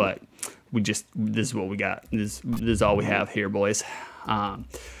playing, but this is what we got. This is all we have here, boys.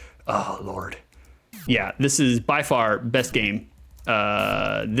 Oh Lord. Yeah, this is by far best game.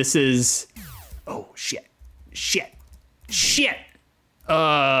 This is, oh shit.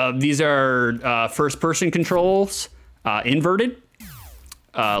 These are first person controls. Inverted,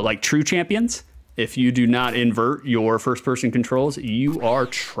 like true champions. If you do not invert your first-person controls, you are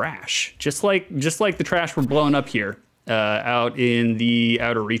trash. Just like the trash we're blowing up here, out in the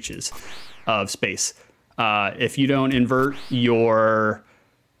outer reaches of space. If you don't invert your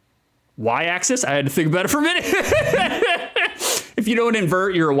y-axis, I had to think about it for a minute. If you don't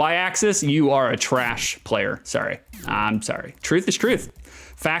invert your y-axis, you are a trash player. Sorry, I'm sorry. Truth is truth.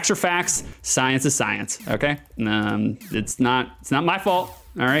 Facts are facts. Science is science. Okay. It's not my fault.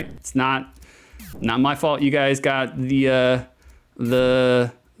 All right. It's not my fault. You guys got the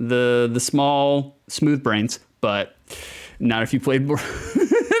small smooth brains, but not if you played more.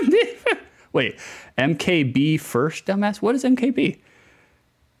 Wait, MKB first, dumbass. What is MKB?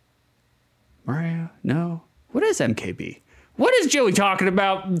 Mario? No. What is MKB? What is Joey talking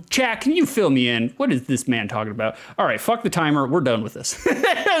about? Chat, can you fill me in? What is this man talking about? All right, fuck the timer. We're done with this.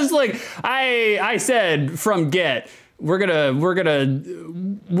 It's like I said from get, we're gonna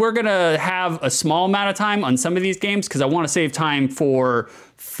have a small amount of time on some of these games because I want to save time for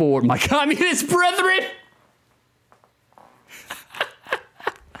my communist brethren.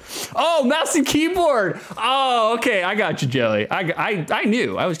 Oh, mouse and keyboard. Oh, okay, I got you, Joey. I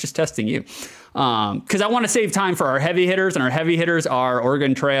knew. I was just testing you. Because I want to save time for our heavy hitters, and our heavy hitters are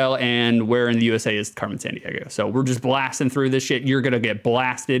Oregon Trail, and where in the USA is Carmen Sandiego. So we're just blasting through this shit. You're going to get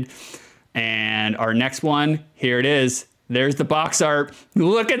blasted. And our next one, here it is. There's the box art.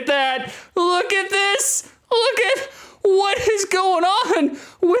 Look at that. Look at this. Look at what is going on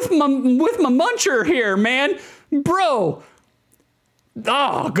with my muncher here, man. Bro.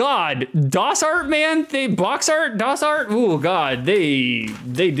 Oh God, DOS art, man. Box art, DOS art. Oh God, they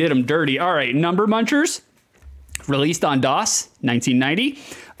did them dirty. All right, Number Munchers, released on DOS, 1990,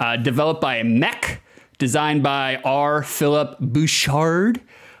 developed by Mech, designed by R. Philip Bouchard.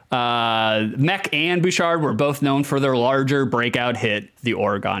 Mech and Bouchard were both known for their larger breakout hit, The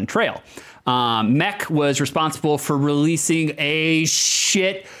Oregon Trail. Mech was responsible for releasing a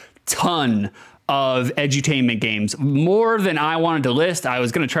shit ton of edutainment games, more than I wanted to list. I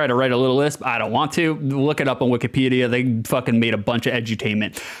was going to try to write a little list, but I don't want to. Look it up on Wikipedia. They fucking made a bunch of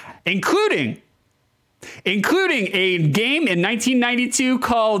edutainment, including a game in 1992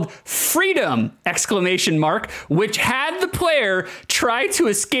 called Freedom! Which had the player try to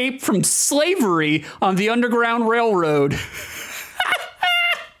escape from slavery on the Underground Railroad.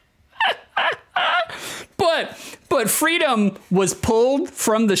 But but Freedom was pulled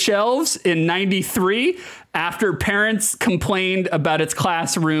from the shelves in '93 after parents complained about its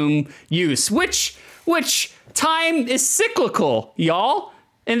classroom use, which time is cyclical, y'all.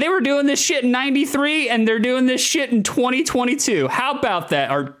 And they were doing this shit in '93, and they're doing this shit in 2022. How about that?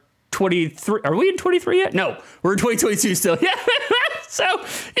 Are we in 23 yet? No, we're in 2022 still. Yeah. So,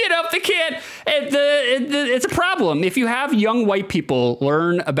 they can't, it's a problem. If you have young white people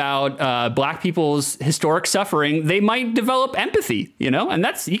learn about black people's historic suffering, they might develop empathy, and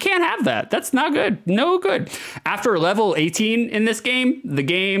you can't have that. That's not good. No good. After level 18 in this game, the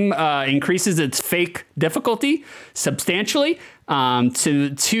game increases its fake difficulty substantially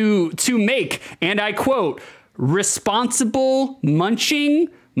to make, and I quote, responsible munching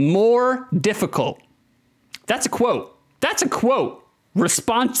more difficult. That's a quote. That's a quote.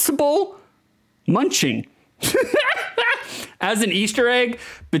 Responsible munching. As an Easter egg,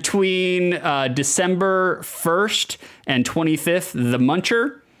 between December 1st and 25th, the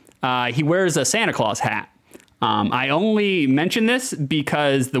Muncher, he wears a Santa Claus hat. I only mention this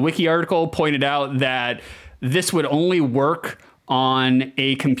because the wiki article pointed out that this would only work on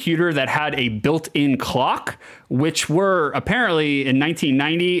a computer that had a built-in clock, which were apparently in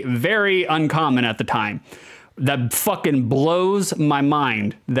 1990 very uncommon at the time. That fucking blows my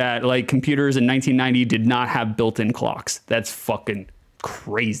mind that computers in 1990 did not have built-in clocks. That's fucking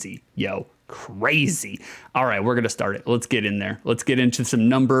crazy, yo. Crazy. All right, we're going to start it. Let's get in there. Let's get into some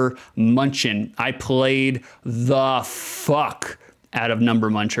number munching. I played the fuck out of Number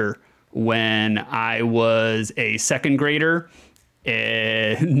Muncher when I was a second grader.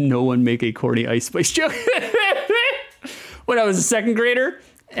 No one make a corny Ice Spice joke. When I was a second grader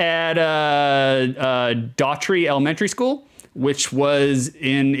at Daughtry Elementary School, which was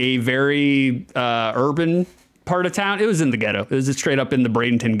in a very urban part of town. It was in the ghetto. It was straight up in the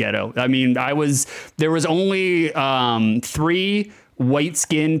Bradenton ghetto. I mean, there was only 3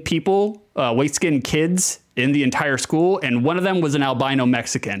 white-skinned people, white-skinned kids in the entire school, and one of them was an albino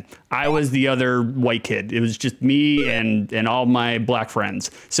Mexican. I was the other white kid. It was just me and all my black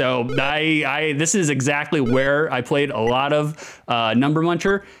friends. So this is exactly where I played a lot of Number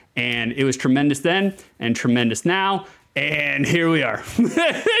Muncher, and it was tremendous then and tremendous now. And here we are.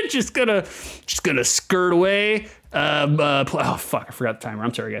 just gonna skirt away. Oh fuck! I forgot the timer.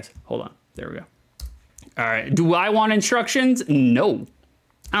 I'm sorry, guys. Hold on. There we go. All right. Do I want instructions? No.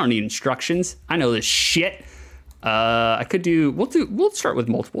 I don't need instructions. I know this shit. I could do. We'll start with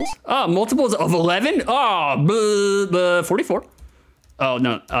multiples. Multiples of 11. 44. Oh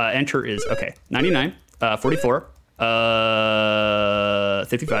no. Enter is okay. 99. 44.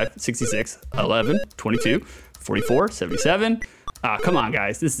 55. 66. 11. 22. 44. 77. Come on,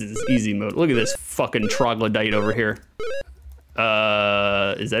 guys. This is easy mode. Look at this fucking troglodyte over here.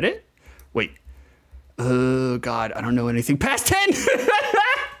 Is that it? Wait. Oh God, I don't know anything past 10.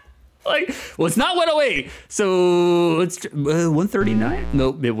 Well, it's not 108. So it's 139.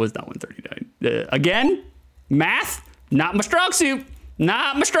 Nope, it was not 139. Again, math, not my strong suit.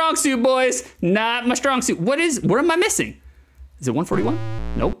 Not my strong suit, boys. Not my strong suit. What am I missing? Is it 141?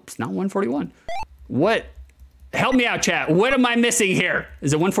 Nope, it's not 141. What? Help me out, chat. What am I missing here?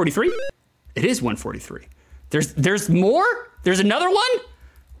 Is it 143? It is 143. There's more? There's another one?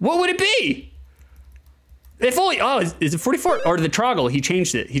 What would it be? If only, is it 44? Or the Troggle, he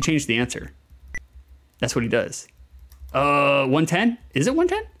changed it. He changed the answer. That's what he does. 110? Is it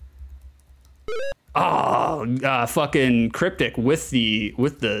 110? Oh, fucking Cryptic with the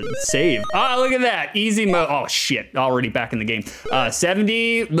save. Oh, look at that. Easy mode. Oh, shit. Already back in the game.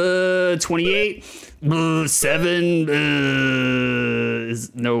 70, 28, 7,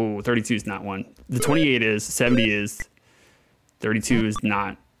 no, 32 is not one. The 28 is, 70 is, 32 is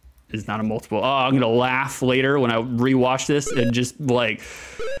not a multiple. Oh, I'm going to laugh later when I rewatch this and just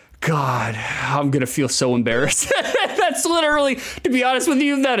God, I'm going to feel so embarrassed. That's literally, to be honest with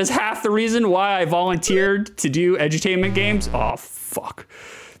you, that is half the reason why I volunteered to do edutainment games. Oh, fuck.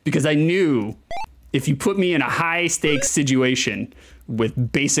 Because I knew if you put me in a high stakes situation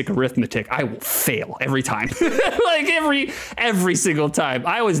with basic arithmetic, I will fail every time. every single time.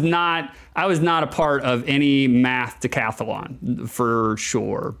 I was not a part of any math decathlon for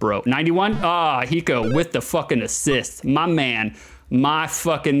sure, bro. 91? Hiko with the fucking assist. My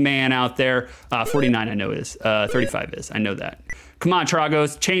fucking man out there. 49 I know is. 35 is. I know that. Come on,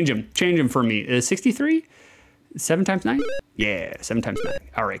 Tragos. Change him for me. Is 63? 7 times 9? Yeah, 7 times 9.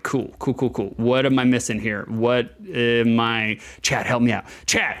 All right, cool. What am I missing here? What am I... Chat, help me out.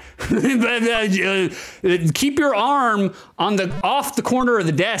 Chat, keep your arm off the corner of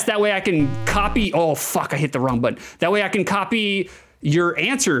the desk. That way I can copy... Oh, fuck, I hit the wrong button. That way I can copy your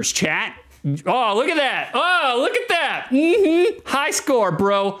answers, chat. Oh, look at that. Oh, look at that. High score,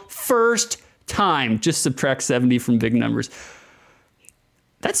 bro. First time. Just subtract 70 from big numbers.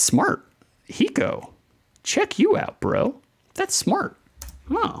 That's smart. Hiko, check you out, bro. That's smart.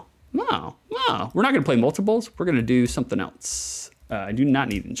 Oh, no. We're not going to play multiples. We're going to do something else. I do not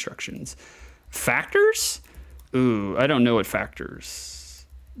need instructions. Factors? Ooh, I don't know what factors.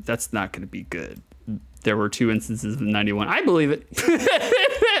 That's not going to be good. There were 2 instances of 91. I believe it.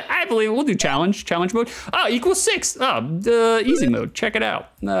 I believe it. We'll do challenge mode. Oh, equals 6. Oh, easy mode. Check it out.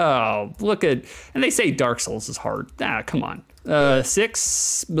 Oh, look at, and they say Dark Souls is hard. Ah, come on. 6.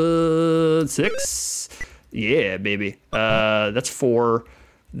 6. Yeah, baby. That's 4.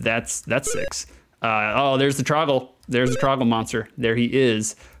 That's 6. Oh, there's the Troggle. There's the Troggle monster. There he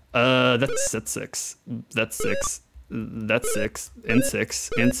is. That's 6. That's 6. That's 6 and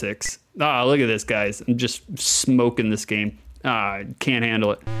 6 and 6. Ah, look at this, guys. I'm just smoking this game. Ah, can't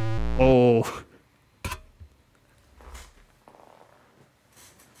handle it. Oh.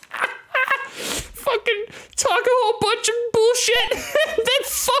 Fucking talk a whole bunch of bullshit and then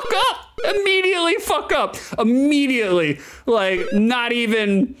fuck up. Immediately. Like, not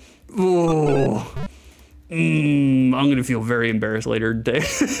even. Oh. I'm going to feel very embarrassed later today.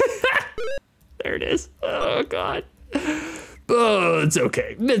 There it is. Oh, God. Oh, it's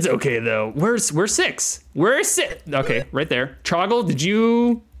okay. It's okay, though. Where's 6? Where's 6? Okay, right there. Troggle, did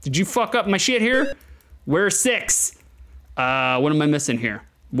you fuck up my shit here? Where's 6? What am I missing here?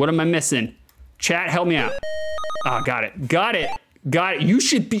 What am I missing? Chat, help me out. Ah, got it. You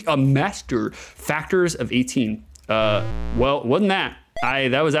should be a master. Factors of 18. Well, wasn't that?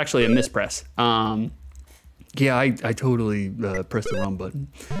 That was actually a mispress. Yeah, I totally pressed the wrong button.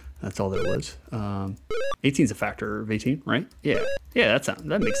 That's all there was. 18 is a factor of 18, right? Yeah,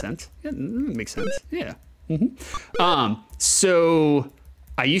 that makes sense. Yeah, that makes sense. Yeah. So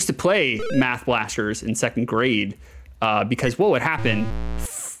I used to play Math Blasters in 2nd grade because what would happen?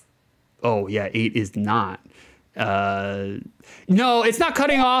 Oh yeah, 8 is not. No, it's not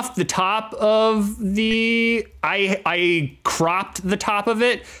cutting off the top of the. I cropped the top of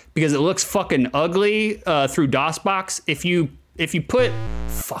it because it looks fucking ugly through DOSBox. If you put,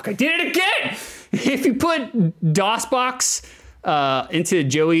 fuck, I did it again. If you put DOSBox into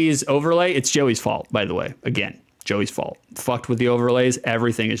Joey's overlay, it's Joey's fault, by the way. Again, Joey's fault. Fucked with the overlays.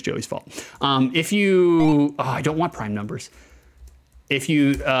 Everything is Joey's fault. If you, I don't want prime numbers. If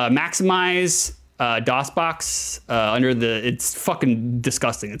you maximize DOSBox under the, it's fucking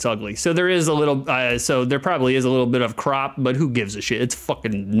disgusting. It's ugly. So there is a little, so there probably is a little bit of crop, but who gives a shit? It's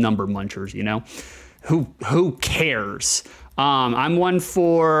fucking number munchers, you know? Who cares? I'm one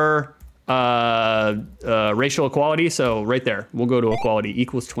for racial equality. So right there, we'll go to equality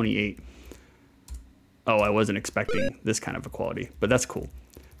equals 28. Oh, I wasn't expecting this kind of equality, but that's cool.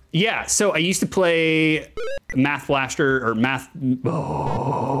 Yeah, so I used to play Math Blaster or Number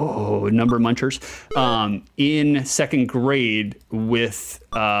Munchers in 2nd grade with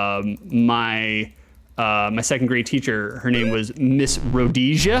my 2nd grade teacher. Her name was Miss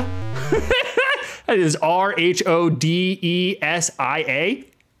Rhodesia. That is Rhodesia.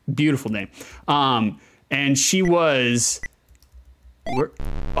 Beautiful name. And she was.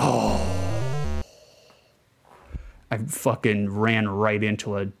 I fucking ran right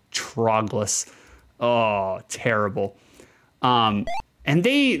into a Troglus. Oh, terrible. And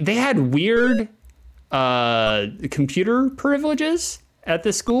they had weird computer privileges at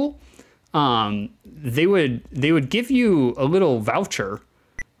this school. They would give you a little voucher,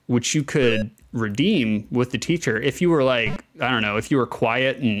 which you could redeem with the teacher. If you were like, I don't know, if you were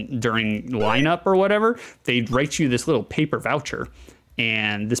quiet and during lineup or whatever, they'd write you this little paper voucher.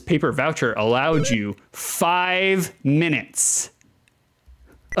 And this paper voucher allowed you 5 minutes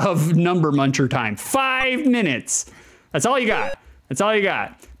of number muncher time. 5 minutes. That's all you got.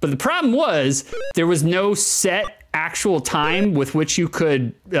 But the problem was there was no set actual time with which you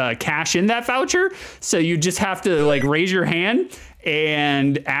could cash in that voucher. So you just have to like raise your hand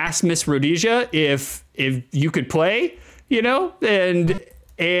and ask Miss Rhodesia if you could play, you know,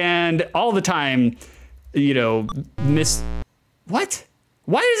 and all the time, you know, Miss. What?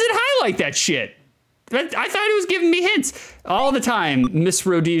 Why does it highlight that shit? I thought it was giving me hints. All the time, Miss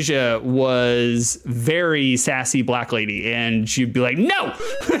Rhodesia was very sassy black lady, and she'd be like, no!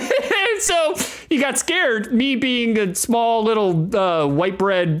 So you got scared, me being a small little white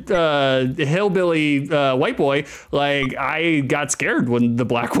bread hillbilly white boy, like I got scared when the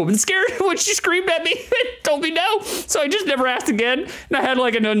black woman scared when she screamed at me and told me no. So I just never asked again. And I had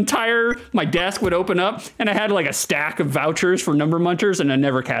like my desk would open up and I had like a stack of vouchers for number munchers and I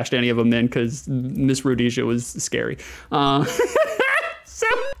never cashed any of them in because Miss Rhodesia was scary. So,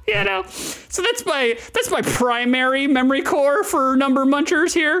 you know, so that's my primary memory core for number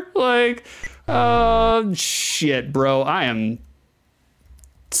munchers here. Like, shit, bro, I am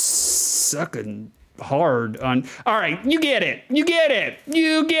sucking hard on. All right, you get it.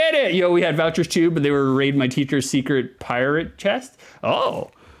 Yo, we had vouchers too, but they were raid my teacher's secret pirate chest. Oh,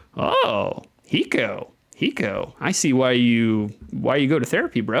 Hiko. I see why you go to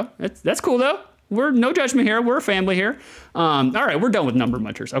therapy, bro. That's cool though. We're no judgment here. We're a family here. All right, we're done with number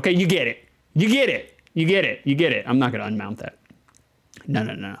munchers. Okay, you get it. I'm not gonna unmount that.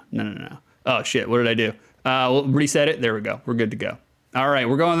 No. Oh shit, what did I do? We'll reset it. There we go. We're good to go. All right,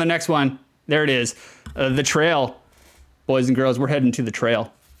 we're going to the next one. There it is. The trail. Boys and girls, we're heading to the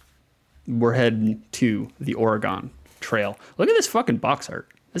trail. We're heading to the Oregon Trail. Look at this fucking box art.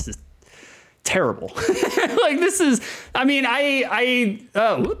 This is terrible. Like, this is, I mean,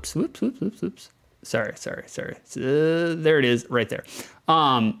 whoops. Sorry. There it is right there.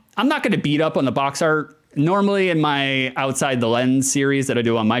 I'm not going to beat up on the box art. Normally in my Outside the Lens series that I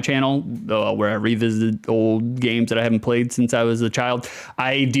do on my channel, where I revisit old games that I haven't played since I was a child,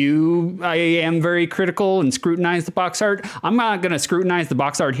 I am very critical and scrutinize the box art. I'm not going to scrutinize the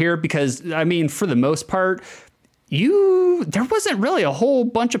box art here because, I mean, for the most part, there wasn't really a whole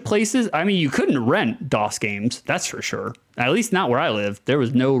bunch of places. I mean, you couldn't rent DOS games, that's for sure. At least not where I live. There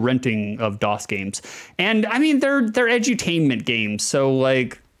was no renting of DOS games. And I mean, they're edutainment games. So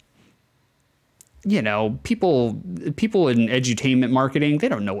like, you know, people in edutainment marketing, they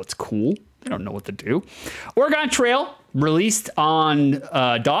don't know what's cool. They don't know what to do. Oregon Trail, released on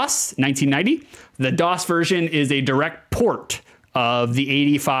DOS, 1990. The DOS version is a direct port of the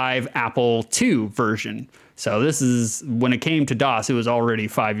 85 Apple II version. So this is, when it came to DOS, it was already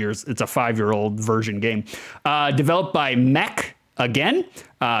 5 years. It's a 5-year-old version game. Developed by MEC, again.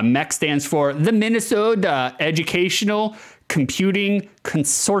 MEC stands for the Minnesota Educational Computing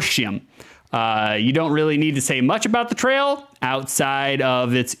Consortium. You don't really need to say much about the trail outside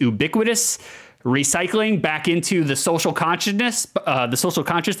of its ubiquitous recycling back into the social consciousness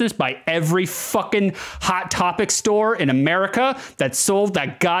by every fucking Hot Topic store in America that sold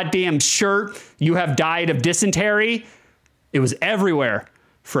that goddamn shirt, "You have died of dysentery." It was everywhere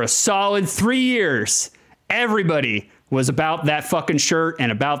for a solid 3 years. Everybody was about that fucking shirt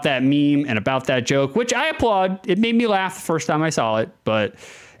and about that meme and about that joke, which I applaud. It made me laugh the first time I saw it, but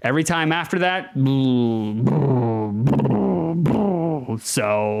every time after that,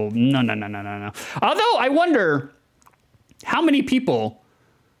 so no. Although I wonder how many people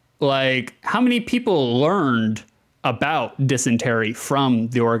learned about dysentery from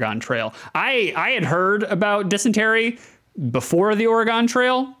the Oregon Trail. I had heard about dysentery before the Oregon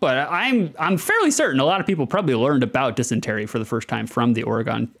Trail, but I'm fairly certain a lot of people probably learned about dysentery for the first time from the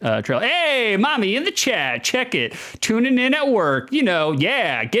Oregon Trail. Hey, mommy in the chat, check it. Tuning in at work, you know,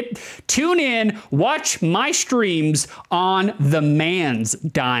 yeah, tune in, watch my streams on the man's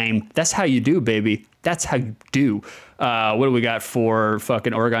dime. That's how you do, baby. That's how you do. What do we got for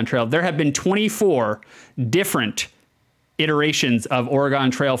fucking Oregon Trail? There have been 24 different iterations of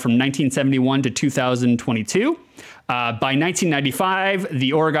Oregon Trail from 1971 to 2022. By 1995,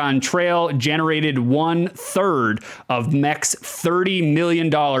 the Oregon Trail generated 1/3 of MEC's $30 million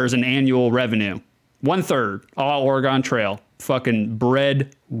in annual revenue. 1/3, all Oregon Trail. Fucking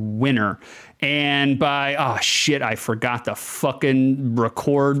bread winner. And by, oh shit, I forgot to fucking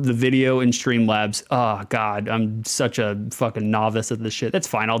record the video in Streamlabs. Oh God, I'm such a fucking novice at this shit. That's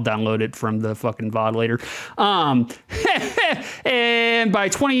fine, I'll download it from the fucking VOD later. And by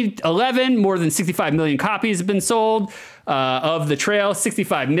 2011, more than 65 million copies have been sold of the trail.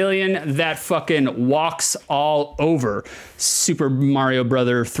 65 million, that fucking walks all over Super Mario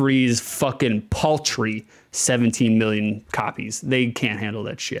Brother 3's fucking paltry 17 million copies. They can't handle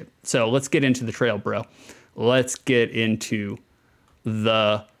that shit. So let's get into the trail, bro. Let's get into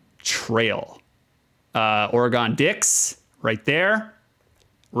the trail. Oregon Dix, right there.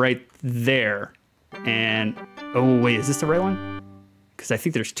 Right there. And, oh wait, is this the right one? Because I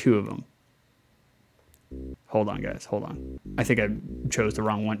think there's two of them. Hold on, guys, hold on. I think I chose the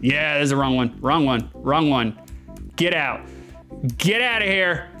wrong one. Yeah, there's the wrong one. Wrong one. Get out. Get out of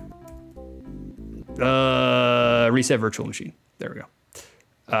here. Reset virtual machine. There we go.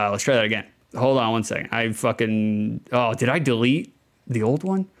 Let's try that again. Hold on one second. Oh, did I delete the old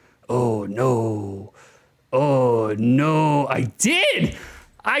one? Oh no. I did.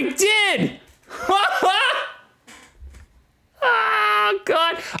 Oh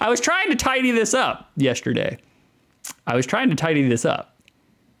God. I was trying to tidy this up yesterday.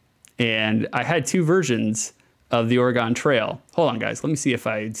 And I had two versions of the Oregon Trail. Hold on, guys. Let me see if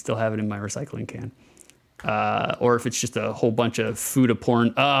I still have it in my recycling can. or if it's just a whole bunch of Fuda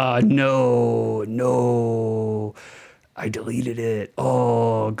porn. No. I deleted it.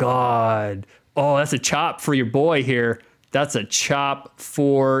 Oh, God. Oh, that's a chop for your boy here. That's a chop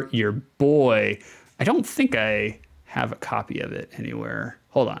for your boy. I don't think I have a copy of it anywhere.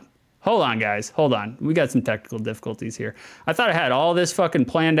 Hold on. Hold on, guys. Hold on. We got some technical difficulties here. I thought I had all this fucking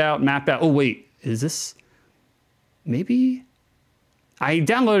planned out, mapped out. Oh, wait. Is this... Maybe... I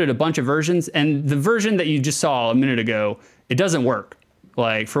downloaded a bunch of versions, and the version that you just saw a minute ago, it doesn't work.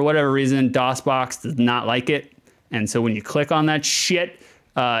 Like, for whatever reason, DOSBox does not like it. And so when you click on that shit,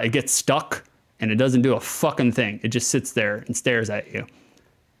 it gets stuck, and it doesn't do a fucking thing. It just sits there and stares at you.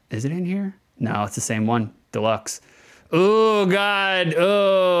 Is it in here? No, it's the same one. Deluxe. Oh, God.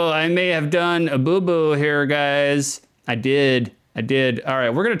 Oh, I may have done a boo-boo here, guys. I did. All right,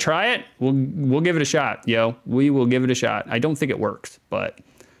 we're going to try it. We'll give it a shot, yo. We will give it a shot. I don't think it works, but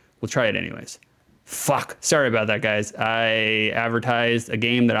we'll try it anyways. Fuck. Sorry about that, guys. I advertised a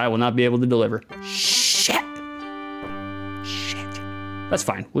game that I will not be able to deliver. Shit. That's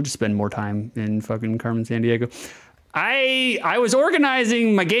fine. We'll just spend more time in fucking Carmen Sandiego. I was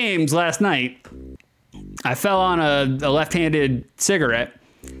organizing my games last night. I fell on a left-handed cigarette.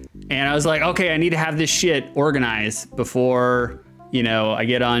 And I was like, okay, I need to have this shit organized before, you know, I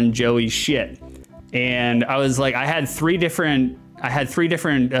get on Joey's shit. And I was like, I had three different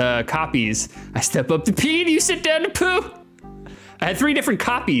copies. I step up to pee, you sit down to poo. I had three different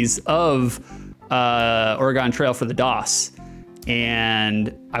copies of Oregon Trail for the DOS.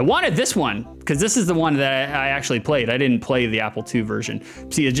 And I wanted this one because this is the one that I actually played. I didn't play the Apple II version.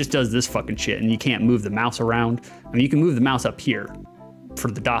 See, it just does this fucking shit and you can't move the mouse around. I mean, you can move the mouse up here for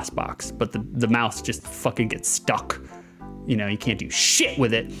the DOS box, but the mouse just fucking gets stuck. You know, you can't do shit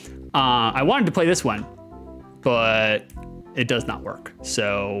with it. I wanted to play this one, but it does not work.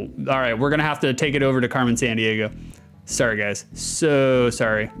 So, all right, we're gonna have to take it over to Carmen Sandiego. Sorry, guys. So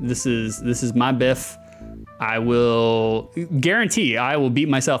sorry. This is my biff. I will guarantee I will beat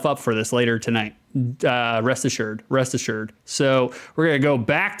myself up for this later tonight. Rest assured. Rest assured. So we're gonna go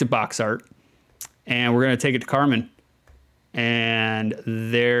back to box art, and we're gonna take it to Carmen. And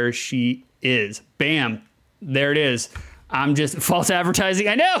there she is. Bam. There it is. I'm just false advertising.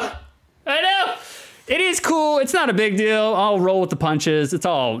 I know. It is cool. It's not a big deal. I'll roll with the punches. It's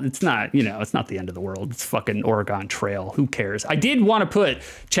not, you know, it's not the end of the world. It's fucking Oregon Trail. Who cares? I did want to put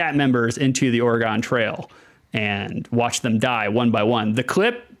chat members into the Oregon Trail and watch them die one by one. The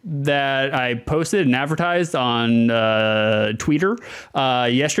clip that I posted and advertised on Twitter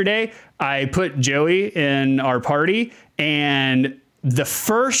yesterday, I put Joey in our party, and the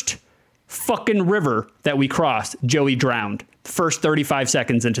first fucking river that we crossed, Joey drowned. First 35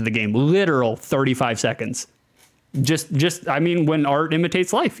 seconds into the game, literal 35 seconds. Just, I mean, when art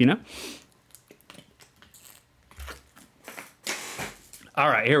imitates life, you know? All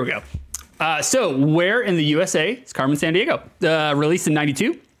right, here we go. So where in the USA is Carmen Sandiego? Released in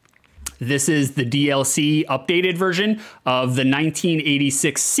 '92. This is the DLC updated version of the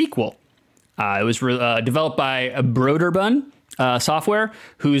 1986 sequel. It was developed by Broderbund Software,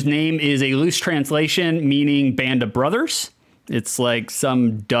 whose name is a loose translation meaning Band of Brothers. It's like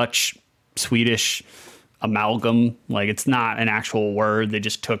some Dutch, Swedish amalgam. Like, it's not an actual word. They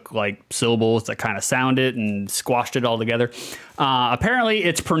just took like syllables that kind of sound it and squashed it all together. Apparently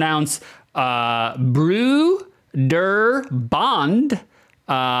it's pronounced Broderbund.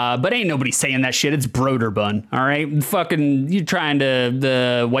 But ain't nobody saying that shit. It's Broderbund, all right? Fucking, you trying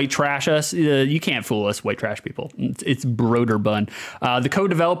to white trash us? You can't fool us, white trash people. It's Broderbund. The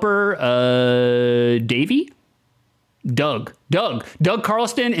co-developer, Doug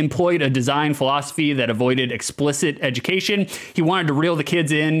Carlston employed a design philosophy that avoided explicit education. He wanted to reel the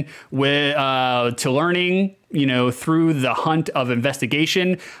kids in with to learning, you know, through the hunt of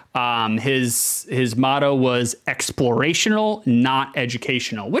investigation. His motto was explorational, not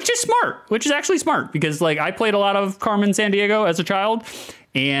educational, which is smart, which is actually smart, because like I played a lot of Carmen Sandiego as a child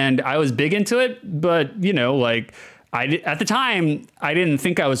and I was big into it, but you know, like at the time, I didn't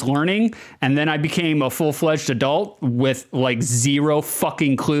think I was learning, and then I became a full-fledged adult with like zero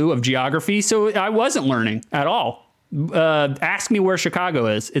fucking clue of geography, so I wasn't learning at all. Ask me where Chicago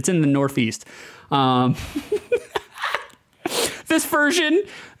is. It's in the Northeast. This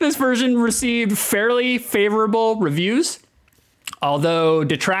version received fairly favorable reviews, although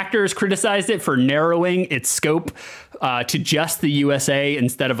detractors criticized it for narrowing its scope to just the USA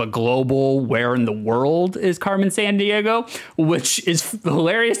instead of a global where in the world is Carmen Sandiego, which is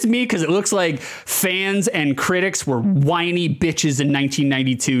hilarious to me because it looks like fans and critics were whiny bitches in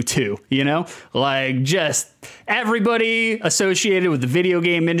 1992 too, you know? Like just everybody associated with the video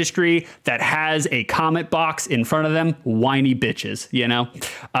game industry that has a comment box in front of them, whiny bitches, you know?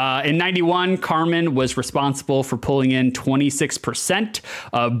 In 91, Carmen was responsible for pulling in 26%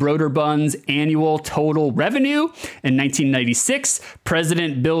 of Broderbund's annual total revenue. In 1996,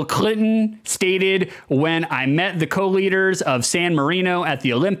 President Bill Clinton stated, "When I met the co-leaders of San Marino at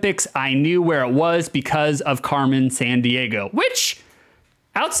the Olympics, I knew where it was because of Carmen Sandiego," which,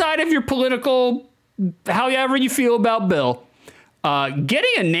 outside of your political, however you feel about Bill,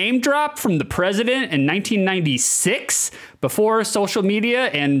 getting a name drop from the president in 1996 before social media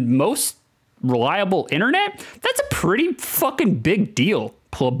and most reliable internet, that's a pretty fucking big deal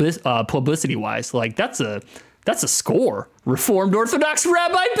publicity wise. Like that's a score. Reformed Orthodox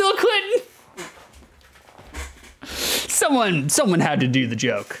Rabbi Bill Clinton. Someone had to do the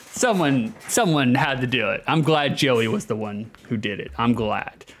joke. Someone had to do it. I'm glad Joey was the one who did it. I'm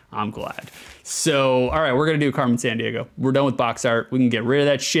glad. So, all right, we're going to do Carmen Sandiego. We're done with box art. We can get rid of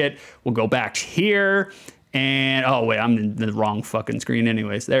that shit. We'll go back here. And, oh, wait, I'm in the wrong fucking screen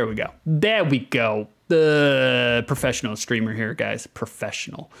anyways. There we go. There we go. The professional streamer here, guys.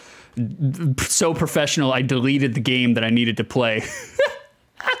 Professional. So professional, I deleted the game that I needed to play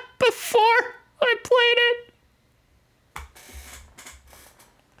before I played it.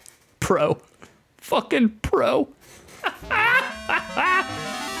 Pro. Fucking pro.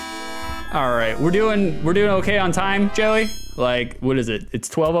 All right, we're doing okay on time, Joey. Like, what is it? It's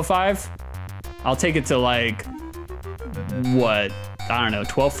 12:05. I'll take it to like what? I don't know,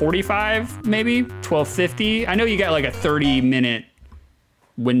 12:45 maybe, 12:50. I know you got like a 30-minute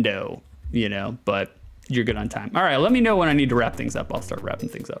window, you know, but you're good on time. All right, let me know when I need to wrap things up. I'll start wrapping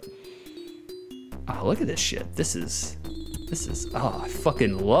things up. Oh, look at this shit. This is. Oh, I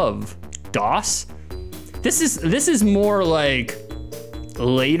fucking love DOS. This is more like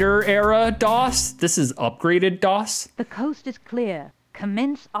later era DOS. This is upgraded DOS. The coast is clear.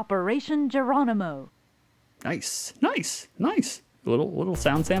 Commence Operation Geronimo. Nice. Little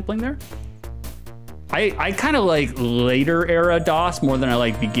sound sampling there. I kind of like later era DOS more than I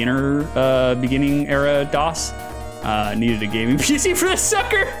like beginning era DOS. Needed a gaming PC for this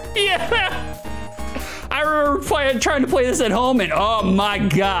sucker. Yeah. I remember trying to play this at home, and oh my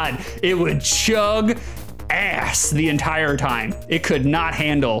god, it would chug ass the entire time. It could not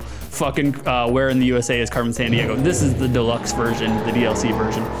handle fucking Where in the USA is Carmen Sandiego. This is the deluxe version, the DLC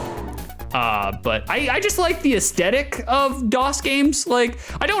version. But I just like the aesthetic of DOS games. Like,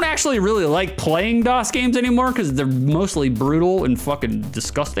 I don't actually really like playing DOS games anymore because they're mostly brutal and fucking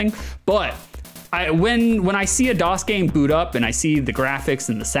disgusting. But when I see a DOS game boot up and I see the graphics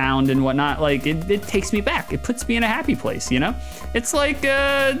and the sound and whatnot, like it takes me back. It puts me in a happy place, you know? It's like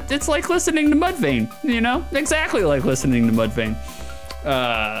listening to Mudvayne, you know? Exactly like listening to Mudvayne.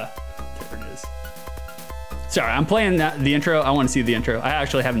 There it is. Sorry, I'm playing the intro. I want to see the intro. I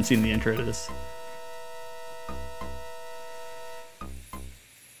actually haven't seen the intro to this.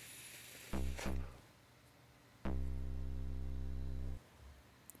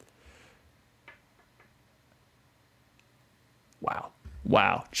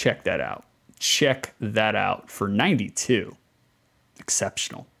 Wow, check that out. Check that out for 92.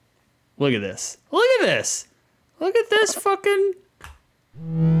 Exceptional. Look at this. Look at this. Look at this fucking...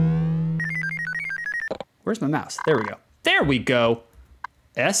 Where's my mouse? There we go. There we go.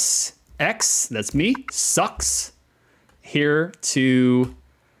 SX, that's me, sucks. Here to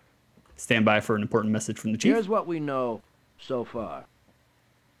stand by for an important message from the chief. Here's what we know so far.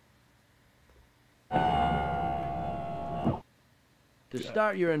 To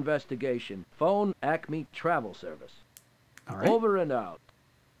start your investigation, phone Acme Travel Service. All right. Over and out.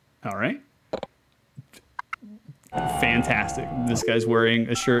 All right. Fantastic. This guy's wearing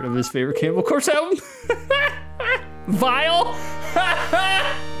a shirt of his favorite Cannibal Corpse album. Vile.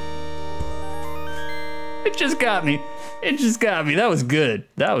 It just got me. It just got me. That was good.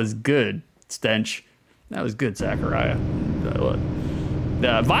 That was good, Stench. That was good, Zachariah.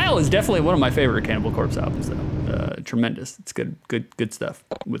 Vile is definitely one of my favorite Cannibal Corpse albums, though. Tremendous. It's good stuff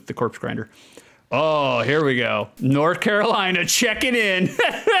with the corpse grinder. Oh, here we go. North Carolina checking in.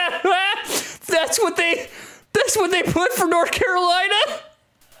 That's what they put for North Carolina.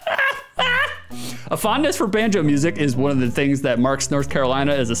 A fondness for banjo music is one of the things that marks North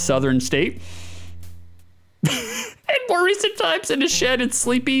Carolina as a southern state. In more recent times, it has shed its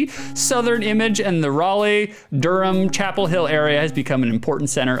sleepy southern image, and the Raleigh, Durham, Chapel Hill area has become an important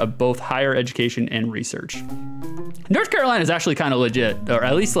center of both higher education and research. North Carolina is actually kind of legit, or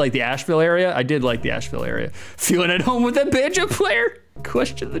at least like the Asheville area. I did like the Asheville area. Feeling at home with that banjo player?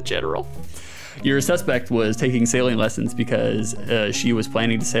 Question the general. Your suspect was taking sailing lessons because she was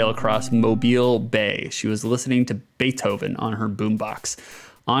planning to sail across Mobile Bay. She was listening to Beethoven on her boombox.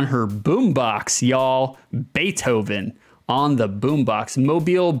 On her boombox, y'all. Beethoven on the boombox.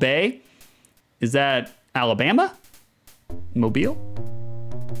 Mobile Bay? Is that Alabama? Mobile?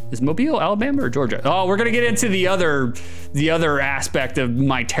 Is Mobile Alabama or Georgia? Oh, we're gonna get into the other aspect of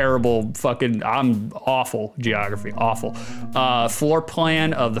my terrible fucking, I'm awful geography, awful. Floor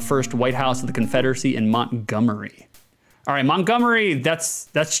plan of the first White House of the Confederacy in Montgomery. All right, Montgomery,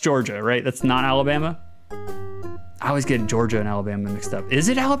 that's Georgia, right? That's not Alabama? I always get Georgia and Alabama mixed up. Is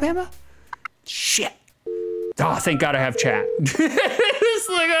it Alabama? Shit. Oh, thank God I have chat. It's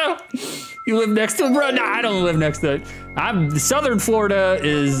like, oh, you live next to it, bro? No, I don't live next to it. Southern Florida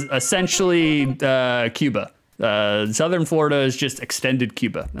is essentially Cuba. Southern Florida is just extended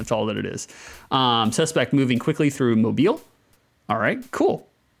Cuba. That's all that it is. Suspect moving quickly through Mobile. All right, cool.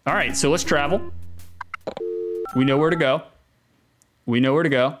 All right, so let's travel. We know where to go. We know where to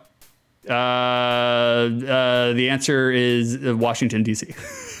go. The answer is Washington, D.C.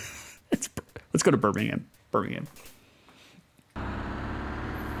 Let's go to Birmingham. Birmingham.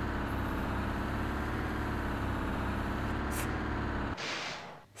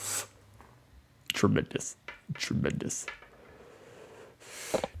 Tremendous. Tremendous.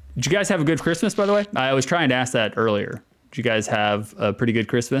 Did you guys have a good Christmas, by the way? I was trying to ask that earlier. Did you guys have a pretty good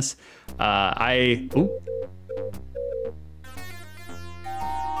Christmas? Yeah.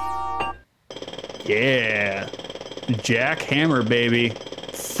 Jackhammer, baby.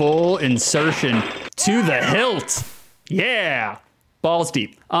 Full insertion to the hilt. Yeah. Balls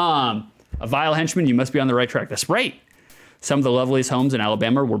deep. A vile henchman, you must be on the right track. That's right. Some of the loveliest homes in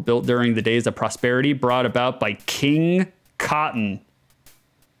Alabama were built during the days of prosperity brought about by King Cotton.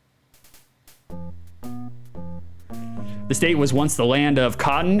 The state was once the land of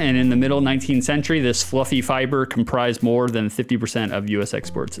cotton, and in the middle 19th century, this fluffy fiber comprised more than 50% of U.S.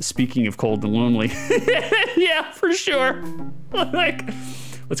 exports. Speaking of cold and lonely. Yeah, for sure. Like,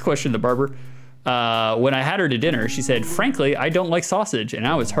 let's question the barber. When I had her to dinner, she said, frankly, I don't like sausage, and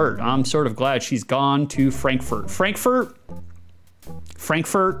I was hurt. I'm sort of glad she's gone to Frankfurt. Frankfurt,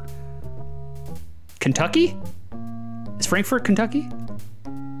 Kentucky? Is Frankfurt, Kentucky?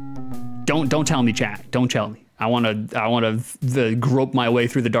 Don't tell me, chat. Don't tell me. I want to grope my way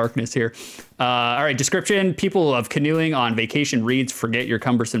through the darkness here. All right, description. People of canoeing on vacation reads, forget your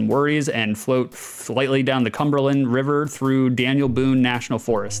cumbersome worries and float lightly down the Cumberland River through Daniel Boone National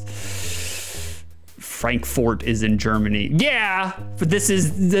Forest. Frankfurt is in Germany. Yeah, but this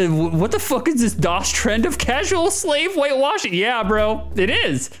is what the fuck is this DOS trend of casual slave whitewashing? Yeah, bro, it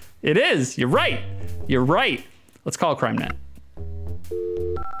is. It is. You're right. You're right. Let's call CrimeNet.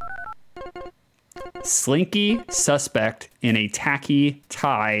 Slinky suspect in a tacky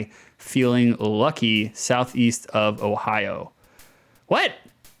tie feeling lucky southeast of Ohio. What?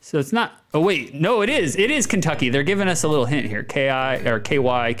 So it's not, oh wait, no, it is. It is Kentucky. They're giving us a little hint here. K-I or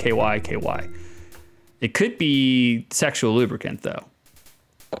K-Y, K-Y, K-Y. It could be sexual lubricant though.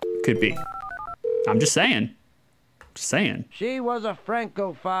 Could be. I'm just saying. Just saying. She was a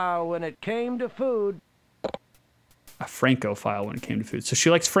Francophile when it came to food. A Francophile when it came to food. So she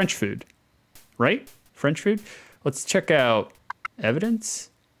likes French food. Right? French food? Let's check out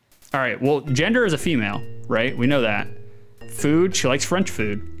evidence. All right, well, gender is a female, right? We know that. Food, she likes French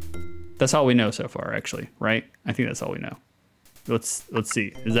food. That's all we know so far, actually, right? I think that's all we know. Let's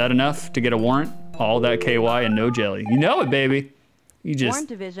see. Is that enough to get a warrant? All that KY and no jelly. You know it, baby. You just... Warrant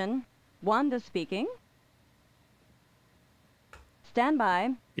division. Wanda speaking. Stand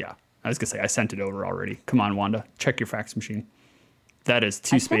by. Yeah, I was gonna say, I sent it over already. Come on, Wanda. Check your fax machine. That is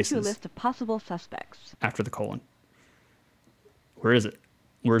two spaces. I sent you a list of possible suspects. After the colon. Where is it?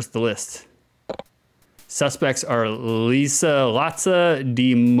 Where's the list? Suspects are Lisa Latza,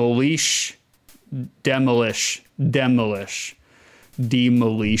 Demolish.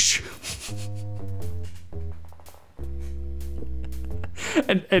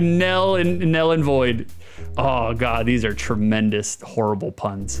 and Nell and Void. Oh God, these are tremendous, horrible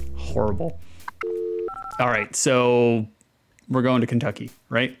puns. Horrible. All right, so we're going to Kentucky,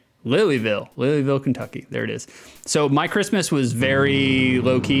 right? Louisville, Kentucky. There it is. So my Christmas was very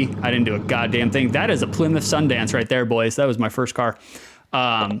low key. I didn't do a goddamn thing. That is a Plymouth Sundance right there, boys. That was my first car.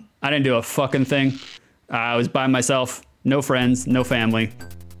 I didn't do a fucking thing. I was by myself, no friends, no family.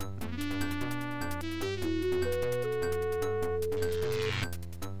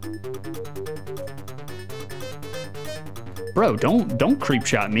 Bro, don't creep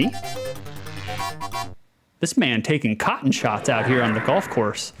shot me. This man taking cotton shots out here on the golf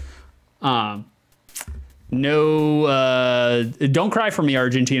course. No, don't cry for me,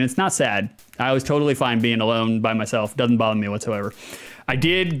 Argentina. It's not sad. I was totally fine being alone by myself. Doesn't bother me whatsoever. I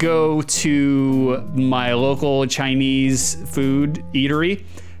did go to my local Chinese food eatery,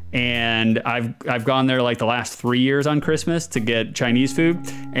 and I've gone there like the last 3 years on Christmas to get Chinese food.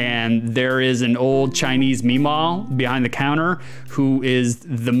 And there is an old Chinese Meemaw behind the counter who is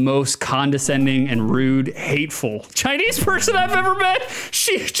the most condescending and rude, hateful Chinese person I've ever met.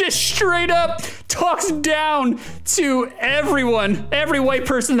 She just straight up talks down to everyone, every white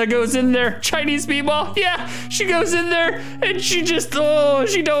person that goes in there. Chinese Meemaw, yeah, she goes in there and she just,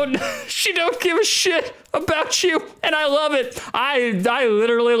 she don't give a shit about you, and I love it. I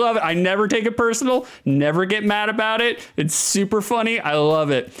literally love it. I never take it personal, never get mad about it. It's super funny. I love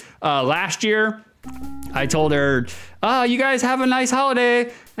it. Last year, I told her, you guys have a nice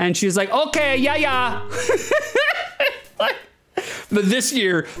holiday, and she was like, okay, yeah. But this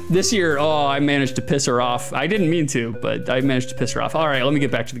year, I managed to piss her off. I didn't mean to, but I managed to piss her off. All right, let me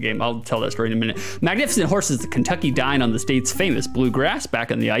get back to the game. I'll tell that story in a minute. Magnificent horses, the Kentucky dine on the state's famous bluegrass. Back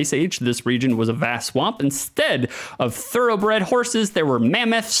in the Ice Age, this region was a vast swamp. Instead of thoroughbred horses, there were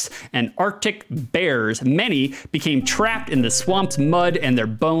mammoths and Arctic bears. Many became trapped in the swamp's mud, and their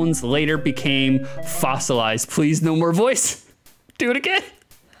bones later became fossilized. Please, no more voice. Do it again.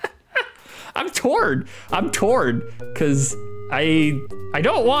 I'm torn, because I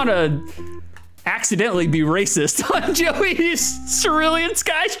don't want to accidentally be racist on Joey's Cerulean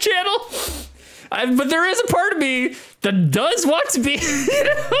Skies channel, but there is a part of me that does want to be,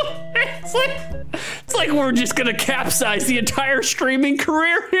 it's like we're just gonna capsize the entire streaming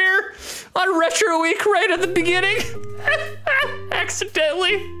career here on Retro Week right at the beginning.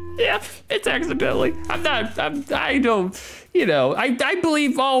 Accidentally. Yeah, it's accidentally. I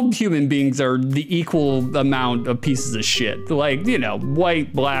believe all human beings are the equal amount of pieces of shit. Like,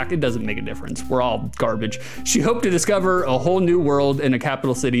 white, black, it doesn't make a difference. We're all garbage. She hoped to discover a whole new world in the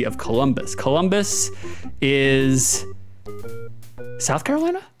capital city of Columbus. Columbus is South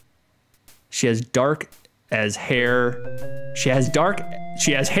Carolina? She has hair. She has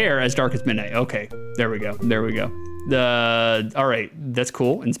hair as dark as midnight. Okay, there we go. All right, that's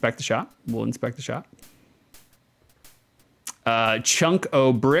cool. Inspect the shop. We'll inspect the shop. Chunk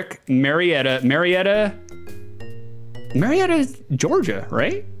o' brick, Marietta, Georgia,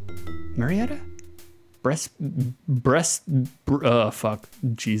 right? Marietta? Fuck,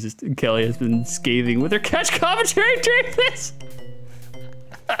 Jesus. Kelly has been scathing with her catch commentary during this.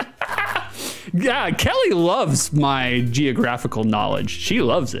 Yeah, Kelly loves my geographical knowledge. She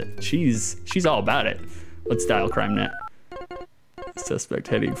loves it. She's all about it. Let's dial CrimeNet. Suspect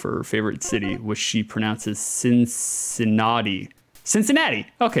heading for her favorite city, which she pronounces Cincinnati. Cincinnati.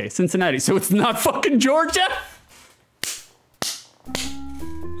 Okay, Cincinnati. So it's not fucking Georgia?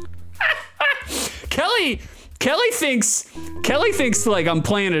 Kelly thinks like I'm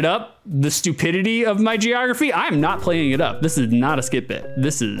playing it up, the stupidity of my geography. I'm not playing it up. This is not a skip bit.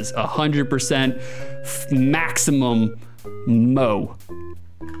 This is 100% maximum Mo.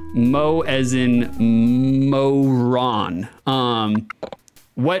 Mo as in moron.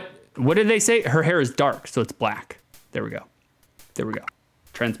 What did they say? Her hair is dark, so it's black. There we go.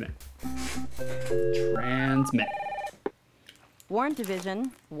 Transmit. Warrant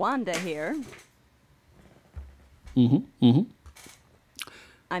Division, Wanda here.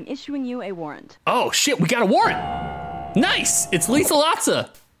 I'm issuing you a warrant. Oh shit, we got a warrant. Nice. It's Lisa Latza.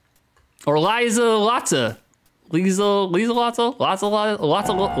 Or Liza Latza. Lisa Latza?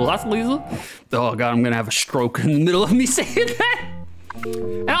 Latza Lisa? Oh god, I'm gonna have a stroke in the middle of me saying that.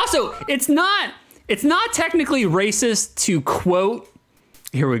 And also, it's not technically racist to quote,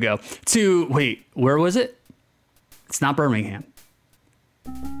 here we go, wait, where was it? It's not Birmingham.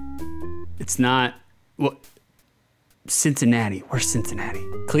 It's not, what? Cincinnati. Where's Cincinnati?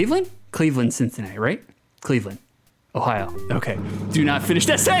 Cleveland? Cleveland, Cincinnati, right? Cleveland, Ohio. Okay, do not finish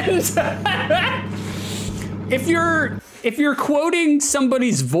that sentence. If you're quoting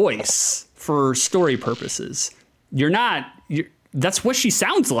somebody's voice for story purposes, that's what she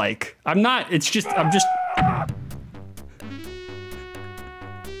sounds like. I'm just.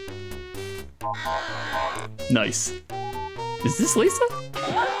 Nice. Is this Lisa?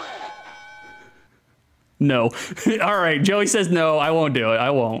 No. All right, Joey says no, I won't do it.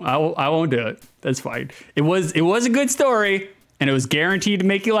 I won't do it. That's fine. It was a good story, and it was guaranteed to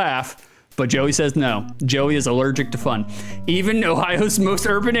make you laugh, But Joey says no. Joey is allergic to fun. Even Ohio's most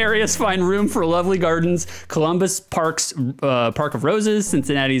urban areas find room for lovely gardens. Columbus Park's Park of Roses,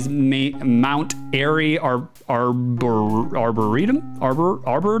 Cincinnati's Mount Airy Arboretum.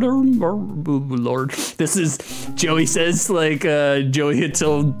 Lord, this is Joey says like Joey had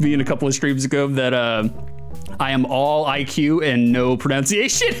told me in a couple of streams ago that I am all IQ and no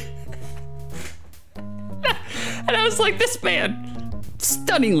pronunciation. And I was like, this man.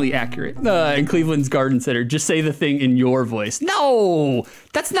 Stunningly accurate. In Cleveland's Garden Center, just say the thing in your voice. No,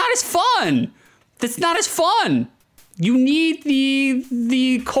 that's not as fun. That's not as fun. You need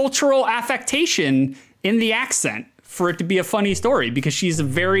the cultural affectation in the accent for it to be a funny story, because she's a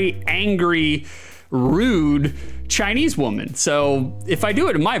very angry, rude Chinese woman. So if I do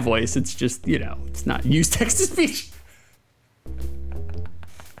it in my voice, it's just, you know, it's not use text to speech.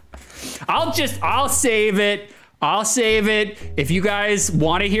 I'll save it. I'll save it. If you guys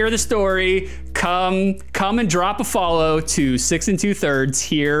want to hear the story, come and drop a follow to 6andtwothirds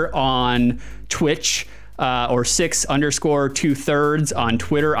here on Twitch, or 6_2thirds on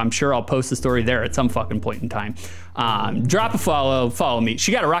Twitter. I'm sure I'll post the story there at some fucking point in time. Drop a follow me.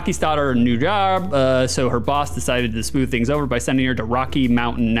 She got a rocky start or a new job, so her boss decided to smooth things over by sending her to Rocky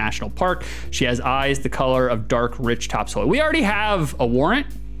Mountain National Park. She has eyes the color of dark, rich topsoil. We already have a warrant,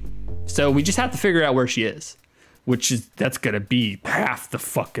 so we just have to figure out where she is. That's gonna be half the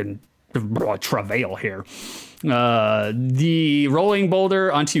fucking travail here. The rolling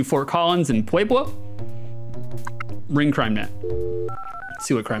boulder onto Fort Collins in Pueblo. Ring CrimeNet. Let's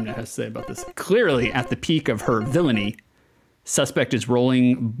see what CrimeNet has to say about this. Clearly at the peak of her villainy, suspect is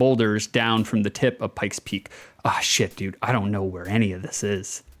rolling boulders down from the tip of Pikes Peak. Ah, shit, dude. I don't know where any of this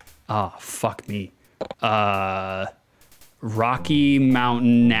is. Ah, fuck me. Rocky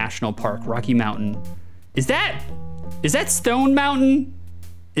Mountain National Park. Rocky Mountain. Is that Stone Mountain?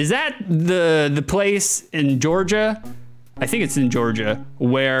 Is that the place in Georgia? I think it's in Georgia,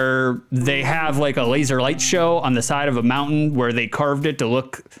 where they have like a laser light show on the side of a mountain where they carved it to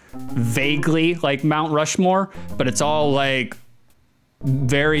look vaguely like Mount Rushmore, but it's all like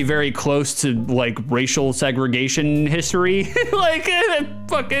very, very close to like racial segregation history. Like I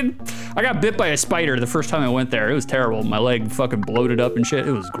got bit by a spider the first time I went there. It was terrible. My leg fucking bloated up and shit.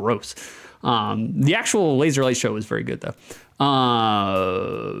 It was gross. The actual laser light show was very good though.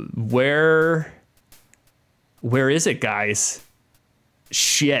 Where is it, guys?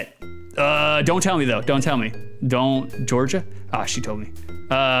 Shit. Don't tell me though. Don't tell me. Georgia? Ah, she told me.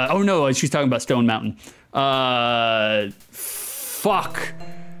 Oh no, she's talking about Stone Mountain. Fuck.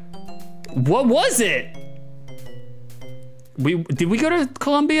 What was it? Did we go to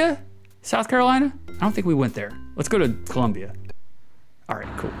Columbia, South Carolina? I don't think we went there. Let's go to Columbia. All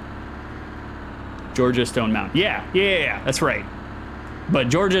right, cool. Georgia, Stone Mountain. Yeah, that's right. But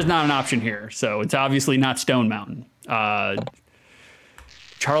Georgia's not an option here, so it's obviously not Stone Mountain.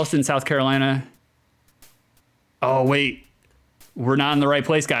 Charleston, South Carolina. Oh, wait. We're not in the right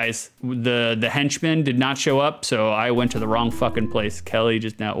place, guys. The henchman did not show up, so I went to the wrong fucking place. Kelly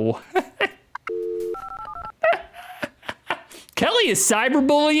just now... Kelly is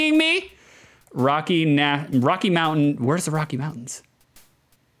cyberbullying me? Rocky Mountain... Where's the Rocky Mountains?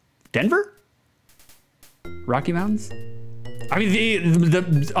 Denver? Rocky Mountains? I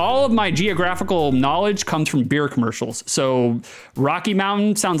mean, all of my geographical knowledge comes from beer commercials. So Rocky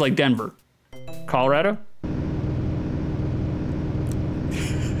Mountain sounds like Denver. Colorado?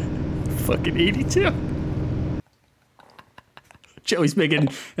 Fucking 82. Joey's making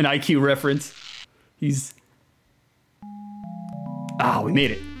an IQ reference. He's... Oh, we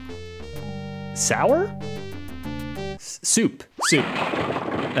made it. Sour? Soup.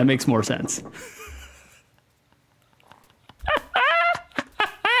 That makes more sense.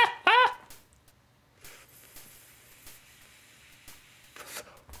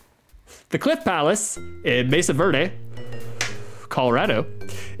 The Cliff Palace in Mesa Verde, Colorado,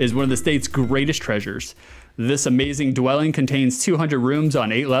 is one of the state's greatest treasures. This amazing dwelling contains 200 rooms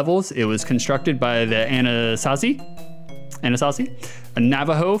on 8 levels. It was constructed by the Anasazi, a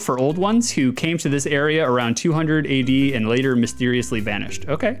Navajo for old ones who came to this area around 200 AD and later mysteriously vanished.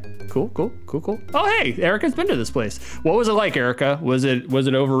 Okay, cool. Oh, hey, Erica's been to this place. What was it like, Erica? Was it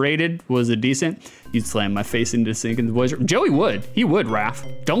overrated? Was it decent? You'd slam my face into the sink in the boys' room. Joey would. He would,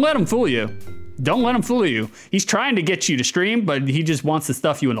 Raph. Don't let him fool you. Don't let him fool you. He's trying to get you to stream, but he just wants to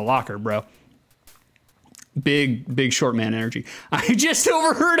stuff you in the locker, bro. Big short man energy. I just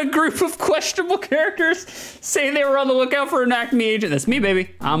overheard a group of questionable characters say they were on the lookout for an Acme agent. That's me,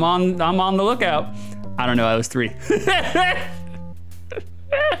 baby. I'm on the lookout. I don't know. I was 3.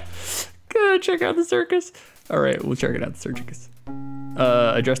 Go check out the circus. All right, we'll check it out. The circus.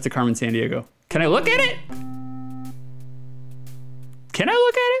 addressed to Carmen Sandiego. Can I look at it? Can I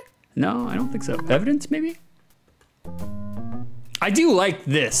look at it? No, I don't think so. Evidence, maybe? I do like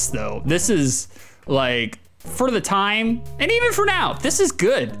this, though. This is, like, for the time, and even for now, this is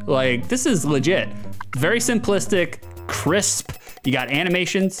good. Like, this is legit. Very simplistic, crisp. You got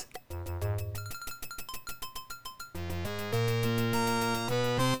animations.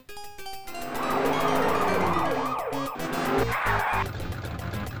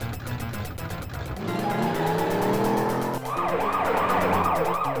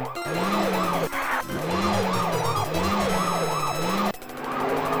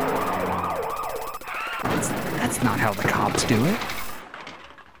 That's not how the cops do it.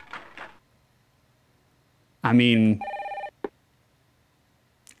 I mean,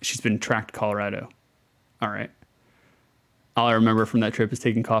 she's been tracked to Colorado. All right. All I remember from that trip is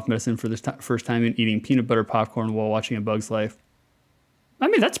taking cough medicine for the first time and eating peanut butter popcorn while watching A Bug's Life. I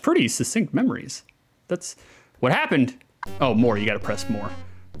mean, that's pretty succinct memories. That's what happened. Oh, more. You got to press more.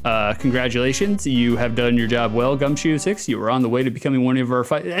 Congratulations. You have done your job well, Gumshoe 6. You were on the way to becoming one of our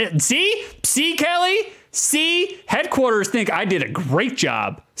See? See, Kelly? See? Headquarters think I did a great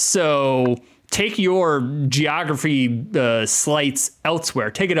job. So take your geography slights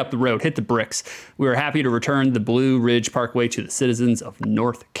elsewhere. Take it up the road. Hit the bricks. We are happy to return the Blue Ridge Parkway to the citizens of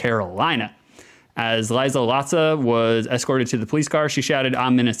North Carolina. As Liza Latza was escorted to the police car, she shouted,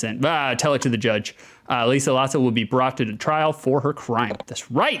 "I'm innocent. Tell it to the judge." Lisa Latza will be brought to the trial for her crime.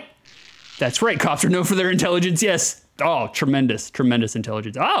 That's right. That's right. Cops are known for their intelligence. Yes. Oh, tremendous, tremendous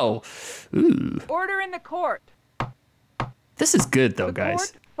intelligence. Oh. Ooh. Order in the court. This is good, though, The guys.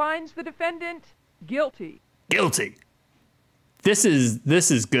 court finds the defendant guilty. Guilty. This is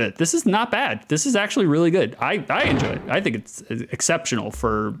good. This is not bad. This is actually really good. I enjoy it. I think it's exceptional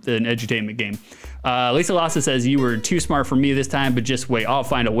for an edutainment game. Lisa Lassa says, "You were too smart for me this time, but just wait. I'll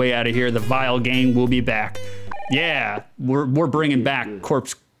find a way out of here. The vile gang will be back." Yeah, we're bringing back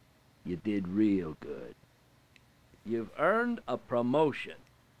corpse. You did real good. You've earned a promotion.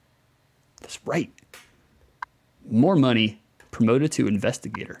 That's right. More money. Promoted to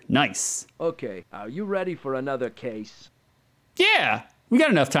investigator. Nice. Okay, are you ready for another case? Yeah, we got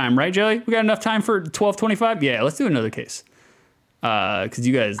enough time, right, Jelly? We got enough time for 12:25? Yeah, let's do another case. Because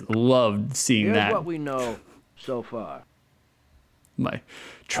you guys loved seeing Here's that. what we know so far. My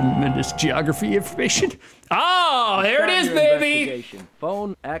tremendous geography information. Oh, there it is, Start your baby. investigation.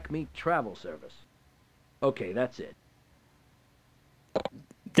 Phone Acme Travel Service. Okay, that's it.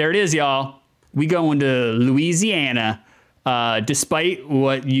 There it is, y'all. We going to Louisiana. Despite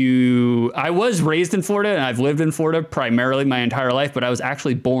what I was raised in Florida and I've lived in Florida primarily my entire life, but I was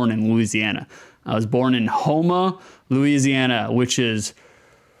actually born in Louisiana. I was born in Houma, Louisiana, which is,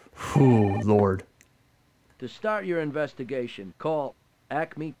 Lord. To start your investigation, call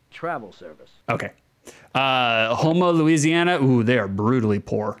Acme Travel Service. Okay. Houma, Louisiana. Ooh, they are brutally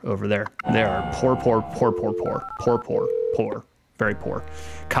poor over there. They are poor. Very poor.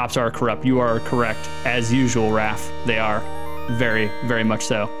 Cops are corrupt. You are correct. As usual, Raph. They are. Very, very much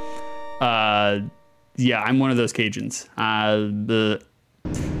so. Yeah, I'm one of those Cajuns.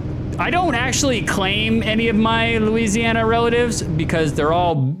 I don't actually claim any of my Louisiana relatives because they're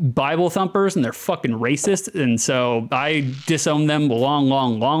all Bible thumpers and they're fucking racist. And so I disowned them a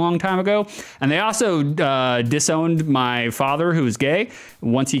long time ago. And they also disowned my father, who was gay.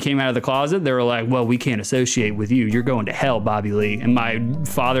 Once he came out of the closet, they were like, "Well, we can't associate with you. You're going to hell, Bobby Lee." And my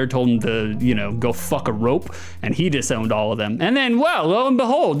father told him to, go fuck a rope. And he disowned all of them. And then, well, lo and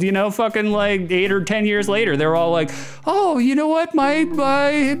behold, fucking like 8 or 10 years later, they're all like, "Oh, you know what?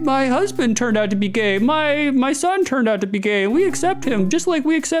 My husband turned out to be gay. My son turned out to be gay. And we accept him just like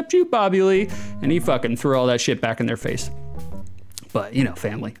we accept you, Bobby Lee." And he fucking threw all that shit back in their face. But,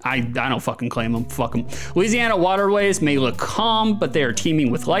 family. I don't fucking claim them. Fuck them. Louisiana waterways may look calm, but they are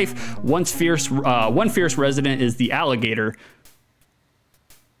teeming with life. One fierce resident is the alligator,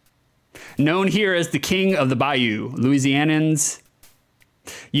 known here as the king of the bayou. Louisianans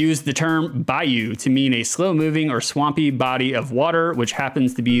use the term bayou to mean a slow-moving or swampy body of water, which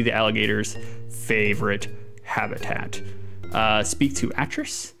happens to be the alligator's favorite habitat. Speak to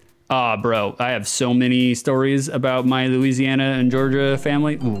actress? Bro, I have so many stories about my Louisiana and Georgia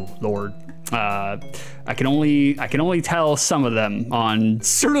family. Ooh, Lord. I can only tell some of them on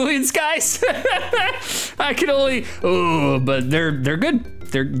Cerulean Skies. I can only, but they're good.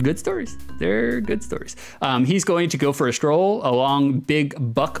 They're good stories. They're good stories. He's going to go for a stroll along Big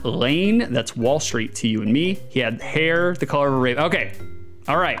Buck Lane. That's Wall Street to you and me. He had hair the color of a raven. Okay.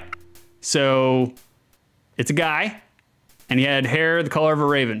 All right. So it's a guy and he had hair the color of a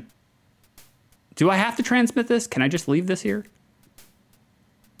raven. Do I have to transmit this? Can I just leave this here?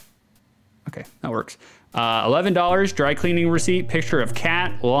 Okay, that works. $11, dry cleaning receipt, picture of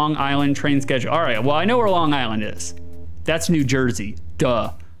cat, Long Island train schedule. All right, well, I know where Long Island is. That's New Jersey,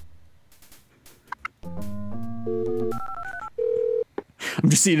 duh. I'm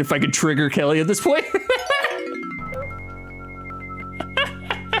just seeing if I could trigger Kelly at this point.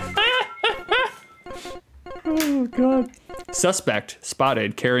 Oh, God. Suspect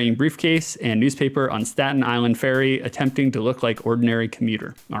spotted carrying briefcase and newspaper on Staten Island ferry, attempting to look like ordinary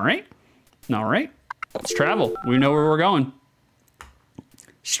commuter. All right. All right. Let's travel. We know where we're going.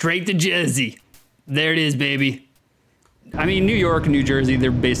 Straight to Jersey. There it is, baby. I mean, New York and New Jersey,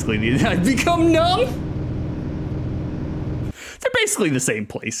 they're basically, I've become numb. They're basically the same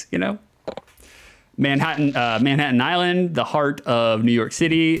place, you know? Manhattan Island, the heart of New York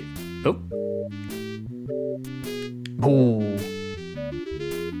City. Oh. Ooh.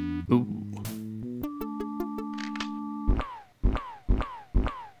 Ooh.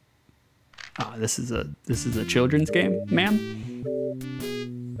 This is a children's game, ma'am.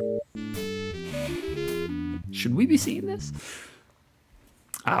 Should we be seeing this?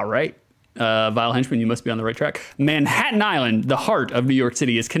 All right. Vile henchman, you must be on the right track. Manhattan Island, the heart of New York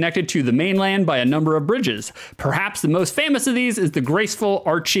City, is connected to the mainland by a number of bridges. Perhaps the most famous of these is the graceful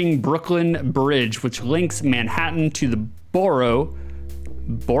arching Brooklyn Bridge, which links Manhattan to the borough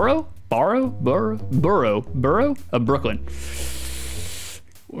of Brooklyn.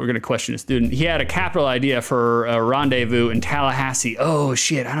 We're gonna question a student. He had a capital idea for a rendezvous in Tallahassee. Oh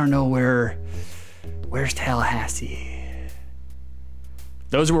shit, I don't know where's Tallahassee?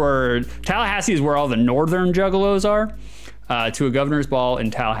 Tallahassee is where all the northern juggalos are, to a governor's ball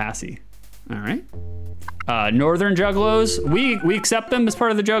in Tallahassee. All right. Northern juggalos, we accept them as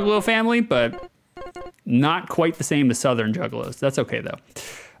part of the juggalo family, but not quite the same as southern juggalos. That's okay though.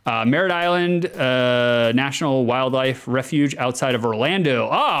 Merritt Island, National Wildlife Refuge outside of Orlando.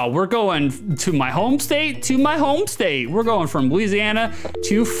 We're going to my home state, We're going from Louisiana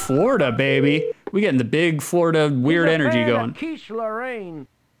to Florida, baby. We getting the big Florida weird energy going. Quiche Lorraine.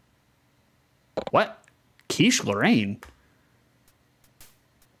 What? Quiche Lorraine?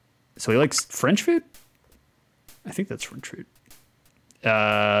 So he likes French food? I think that's French food.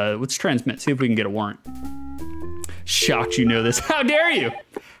 Let's transmit, see if we can get a warrant. Shocked you know this. How dare you?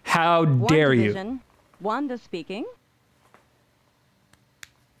 How dare you? Division. Wanda speaking.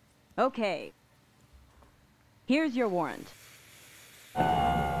 Okay. Here's your warrant.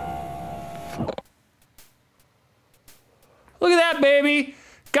 Look at that, baby.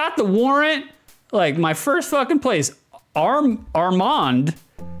 Got the warrant. Like, my first fucking place. Armand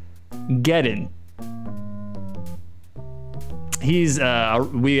Geddon. He's,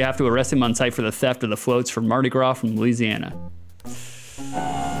 we have to arrest him on site for the theft of the floats from Mardi Gras from Louisiana.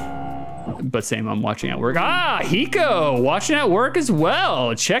 But same, I'm watching at work. Hiko, watching at work as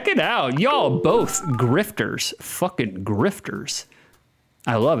well. Check it out. Y'all both grifters. Fucking grifters.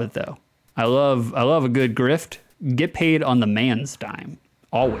 I love it though. I love a good grift. Get paid on the man's dime.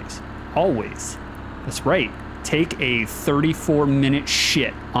 Always. Always. That's right. Take a 34-minute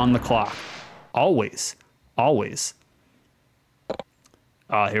shit on the clock. Always. Always.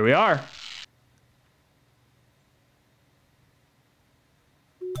 Here we are.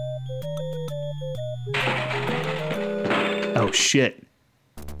 Oh shit.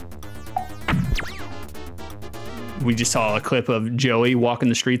 We just saw a clip of Joey walking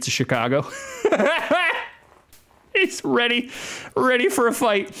the streets of Chicago. He's ready for a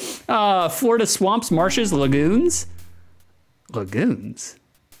fight. Florida swamps, marshes, lagoons. Lagoons.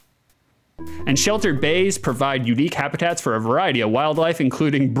 And sheltered bays provide unique habitats for a variety of wildlife,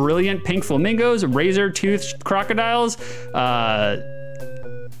 including brilliant pink flamingos, razor-toothed crocodiles,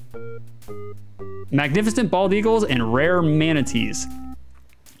 magnificent bald eagles, and rare manatees.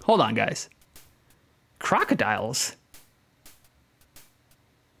 Hold on, guys. Crocodiles?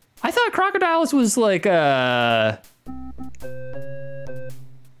 I thought crocodiles was like, I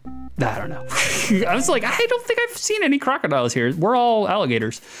don't know. I was like, I don't think I've seen any crocodiles here. We're all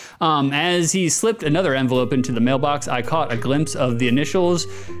alligators. As he slipped another envelope into the mailbox, I caught a glimpse of the initials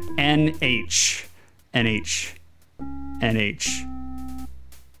NH. NH. NH.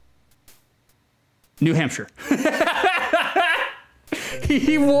 New Hampshire.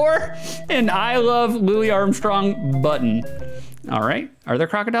 He wore an I Love Louis Armstrong button. All right. Are there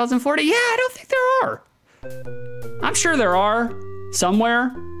crocodiles in Florida? Yeah, I don't think there are. I'm sure there are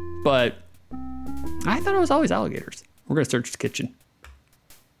somewhere, but I thought it was always alligators. We're gonna search the kitchen.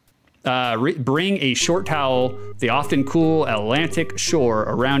 Bring a short towel. The often cool Atlantic shore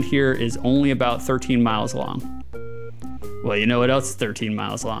around here is only about 13 miles long. Well, you know what else is 13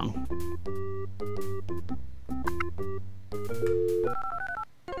 miles long?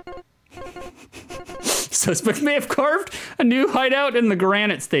 Suspect may have carved a new hideout in the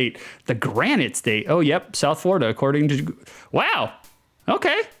Granite State. The Granite State? Oh, yep, South Florida, according to... Wow.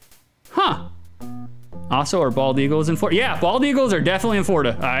 Okay. Huh. Also, are bald eagles in Florida? Yeah, bald eagles are definitely in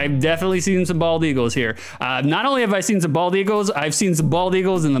Florida. I've definitely seen some bald eagles here. Not only have I seen some bald eagles, I've seen some bald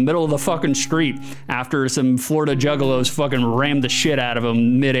eagles in the middle of the fucking street after some Florida juggalos fucking rammed the shit out of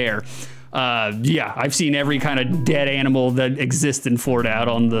them midair. Yeah, I've seen every kind of dead animal that exists in Florida out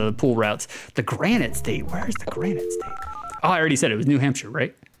on the pool routes. The Granite State, where's the Granite State? Oh, I already said it was New Hampshire,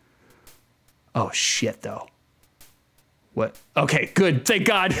 right? Oh shit, though. What? Okay, good. Thank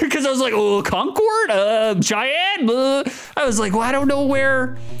God. Because I was like, oh, Concord, Cheyenne. I was like, well, I don't know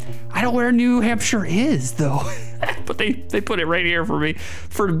where New Hampshire is though. But they put it right here for me,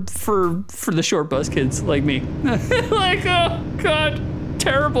 for the short bus kids like me. Like, oh God,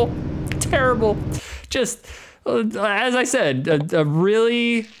 terrible. Just as I said, a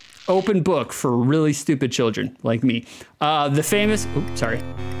really open book for really stupid children like me. The famous. Oops, sorry.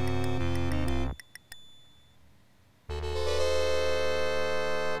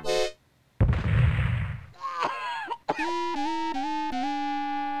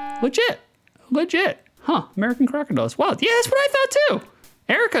 Legit. Huh, American crocodiles. Wow, yeah, that's what I thought too.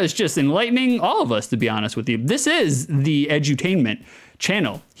 Erica is just enlightening all of us, to be honest with you. This is the Edutainment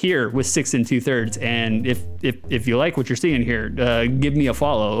channel here with 6 2/3. And if you like what you're seeing here, give me a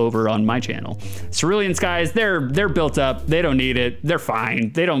follow over on my channel. Cerulean Skies, they're built up. They don't need it. They're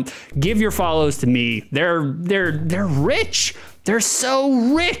fine. They don't give your follows to me. They're rich. They're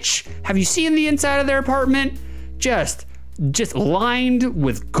so rich. Have you seen the inside of their apartment? Just lined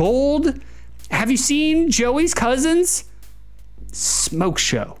with gold. Have you seen Joey's cousins? Smoke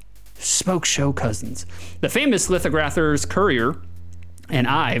show cousins. The famous lithographers Currier and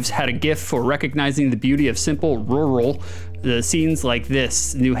Ives had a gift for recognizing the beauty of simple rural scenes like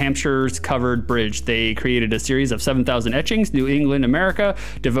this. New Hampshire's covered bridge. They created a series of 7,000 etchings, New England, America,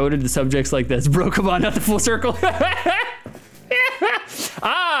 devoted to subjects like this. Bro, come on, not the full circle.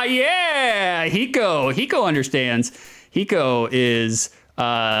 Ah, yeah, Hiko understands. Hiko is,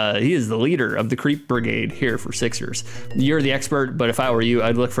 he is the leader of the Creep Brigade here for Sixers. You're the expert, but if I were you,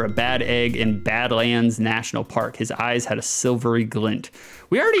 I'd look for a bad egg in Badlands National Park. His eyes had a silvery glint.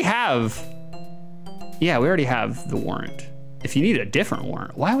 We already have the warrant. If you need a different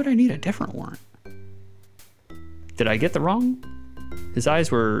warrant, why would I need a different warrant? Did I get the wrong? His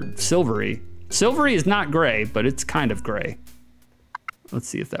eyes were silvery. Silvery is not gray, but it's kind of gray. Let's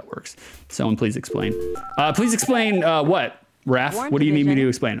see if that works. Someone please explain. Please explain what? Raph, Warrant what do you need me to division.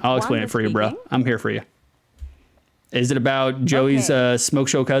 explain? I'll explain it for you, bro. Speaking. I'm here for you. Is it about Joey's Okay. smoke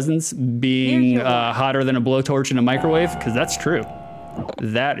show cousins being Here's your warrant. hotter than a blowtorch in a microwave? Because that's true.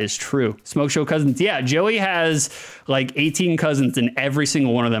 That is true. Smoke show cousins. Yeah, Joey has like 18 cousins and every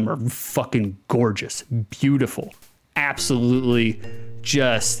single one of them are fucking gorgeous, beautiful, absolutely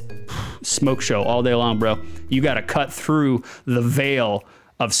just smoke show all day long, bro. You got to cut through the veil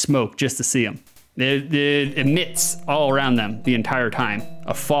of smoke just to see them. It emits all around them the entire time.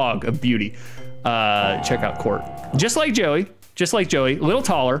 A fog of beauty. Check out Court. Just like Joey, a little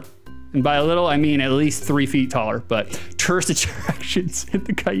taller. And by a little, I mean at least 3 feet taller, but tourist attractions in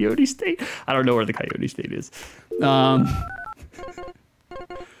the Coyote State. I don't know where the Coyote State is.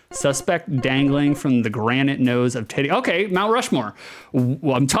 Suspect dangling from the granite nose of Teddy. Okay, Mount Rushmore.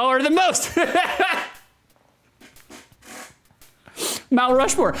 Well, I'm taller than most. Mount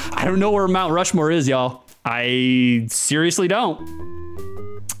Rushmore. I don't know where Mount Rushmore is, y'all. I seriously don't.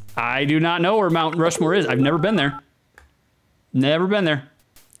 I do not know where Mount Rushmore is. I've never been there. Never been there.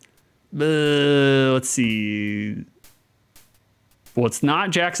 Let's see. Well, it's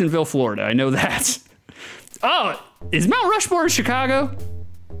not Jacksonville, Florida. I know that. Oh, is Mount Rushmore in Chicago?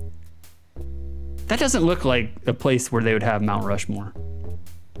 That doesn't look like a place where they would have Mount Rushmore.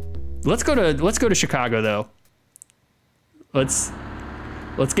 Let's go to Chicago though. Let's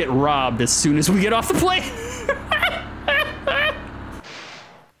get robbed as soon as we get off the plane.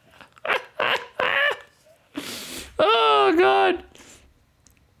 Oh God.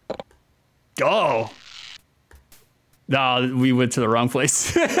 Oh. No, we went to the wrong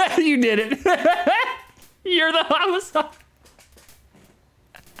place. You did it. You're the homicide.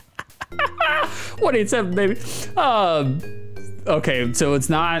 187, baby. Okay, so it's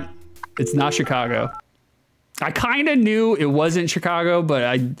not Chicago. I kind of knew it wasn't Chicago, but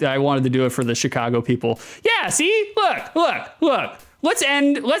I wanted to do it for the Chicago people. Yeah, see? Look. Let's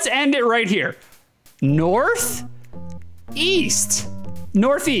end it right here. Northeast,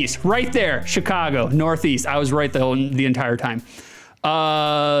 right there. Chicago, northeast. I was right the entire time.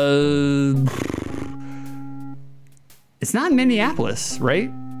 It's not Minneapolis,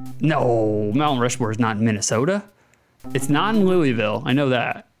 right? No, Mount Rushmore is not in Minnesota. It's not in Louisville. I know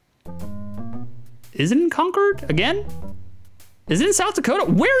that. Is it in Concord again? Is it in South Dakota?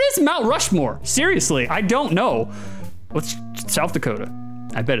 Where is Mount Rushmore? Seriously, I don't know. What's South Dakota?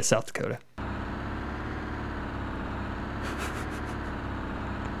 I bet it's South Dakota.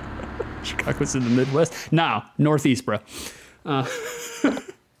 Chicago's in the Midwest. Nah, Northeast, bro.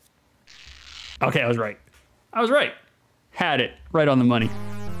 Okay, I was right. I was right. Had it right on the money.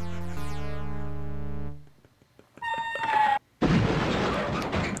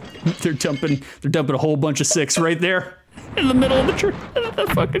 They're dumping a whole bunch of 6 right there in the middle of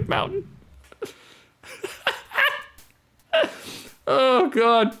the fucking mountain. Oh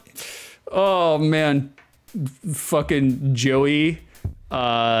God. Oh man. Fucking Joey.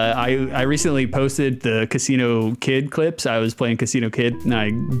 I recently posted the Casino Kid clips. I was playing Casino Kid and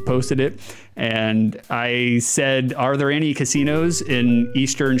I posted it. And I said, are there any casinos in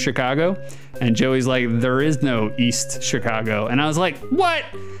Eastern Chicago? And Joey's like, there is no East Chicago. And I was like, what?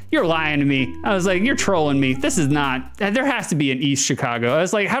 You're lying to me. I was like, you're trolling me. This is not, there has to be an East Chicago. I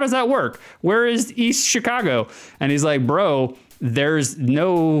was like, how does that work? Where is East Chicago? And he's like, bro, there's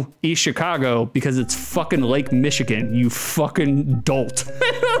no East Chicago because it's fucking Lake Michigan, you fucking dolt.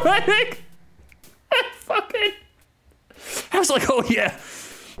 I was like, oh yeah,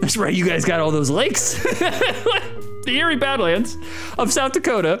 that's right, you guys got all those lakes. The Erie Badlands of South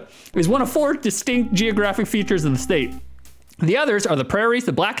Dakota is one of 4 distinct geographic features of the state. The others are the prairies,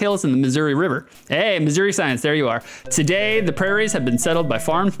 the Black Hills, and the Missouri River. Hey, Missouri science, there you are. Today, the prairies have been settled by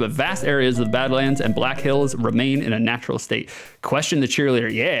farms, but vast areas of the Badlands and Black Hills remain in a natural state. Question the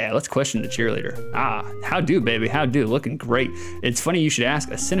cheerleader. Yeah, let's question the cheerleader. Ah, how do, baby, how do? Looking great. It's funny you should ask.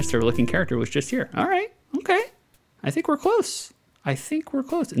 A sinister looking character was just here. All right, okay. I think we're close. I think we're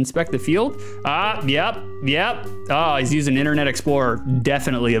close. Inspect the field. Ah, yep. Oh, he's using Internet Explorer.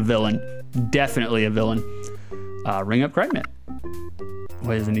 Definitely a villain. Definitely a villain. Ring up Crime Net.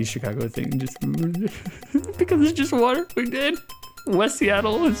 Why is an East Chicago thing just because it's just water? We did. West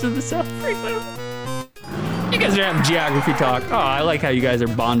Seattle is in the South. You guys are having geography talk. Oh, I like how you guys are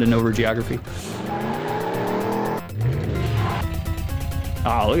bonding over geography.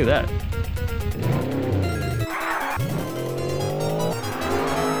 Oh, look at that.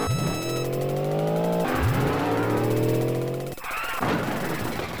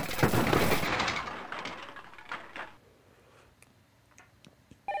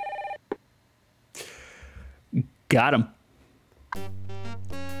 Got him.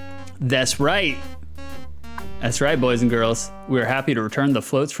 That's right. That's right, boys and girls. We are happy to return the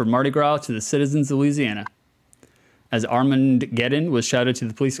floats for Mardi Gras to the citizens of Louisiana. As Armand Gedden was shouted to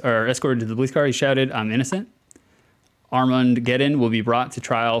the police, or escorted to the police car, he shouted, "I'm innocent." Armand Gedden will be brought to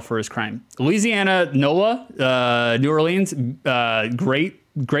trial for his crime. Louisiana, NOLA, New Orleans,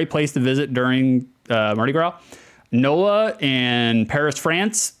 great place to visit during Mardi Gras. NOLA and Paris,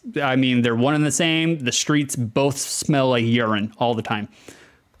 France, I mean, they're one and the same. The streets both smell like urine all the time.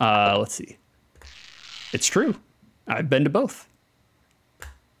 Let's see. It's true. I've been to both.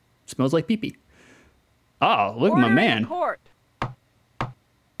 Smells like pee-pee. Oh, look at my man. Court.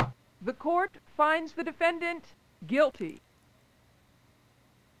 The court finds the defendant guilty.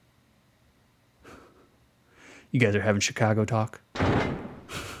 You guys are having Chicago talk.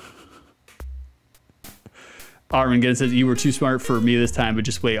 Armin says, you were too smart for me this time, but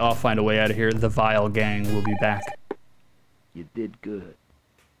just wait, I'll find a way out of here. The Vile Gang will be back. You did good.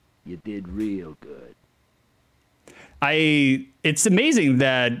 You did real good. It's amazing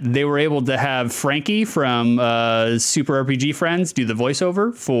that they were able to have Frankie from Super RPG Friends do the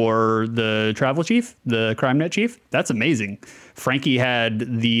voiceover for the travel chief, the crime net chief. That's amazing. Frankie had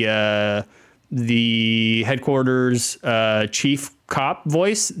the headquarters chief cop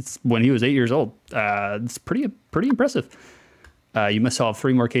voice when he was 8 years old. It's pretty impressive. You must solve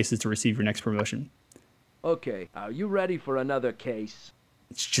 3 more cases to receive your next promotion. Okay, are you ready for another case?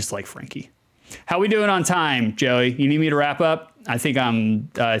 It's just like Frankie. How we doing on time, Joey? You need me to wrap up? I think I'm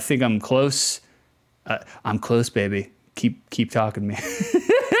close. I'm close, baby. Keep talking, man.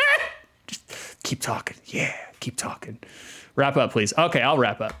 Just keep talking. Yeah, keep talking. Wrap up, please. Okay, I'll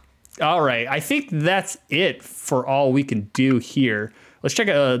wrap up. All right, I think that's it for all we can do here. Let's take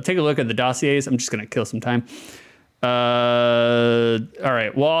a look at the dossiers. I'm just gonna kill some time. All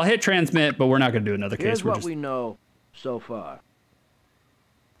right, well, I'll hit transmit, but we're not gonna do another case. Here's what we know so far.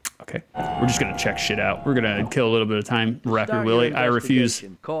 Okay, we're just gonna check shit out. We're gonna kill a little bit of time. Rapper Willie, I refuse.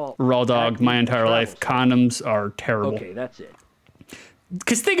 Raw dog my entire life. Condoms are terrible. Okay, that's it.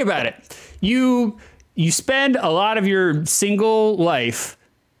 Because think about it. You spend a lot of your single life,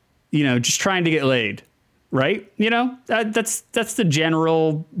 you know, just trying to get laid. right? You know, that's the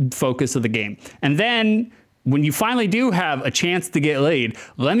general focus of the game. And then when you finally do have a chance to get laid,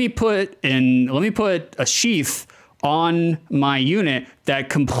 let me put a sheath on my unit that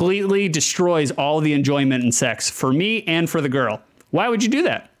completely destroys all the enjoyment in sex for me and for the girl. Why would you do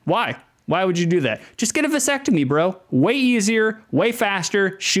that? Why? Why would you do that? Just get a vasectomy, bro. Way easier, way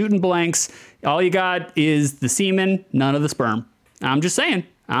faster, shooting blanks. All you got is the semen, none of the sperm. I'm just saying.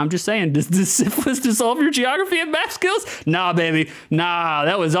 Does syphilis dissolve your geography and math skills? Nah, baby. Nah,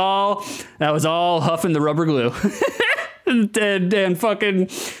 that was all huffing the rubber glue. and fucking,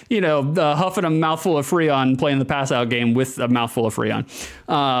 you know, huffing a mouthful of Freon, playing the pass out game with a mouthful of Freon.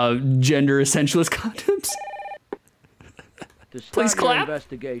 Gender essentialist condoms. To start Please your clap.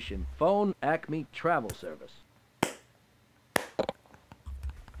 investigation, phone Acme Travel Service.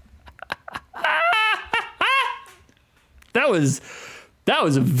 That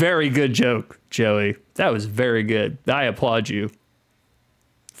was a very good joke, Joey. That was very good. I applaud you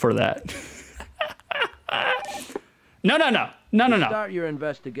for that. No. To start your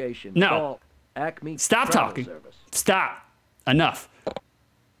investigation, No. call Acme Stop Travel talking. Service. Stop. Enough.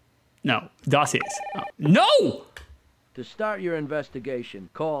 No. Dossiers. No! To start your investigation,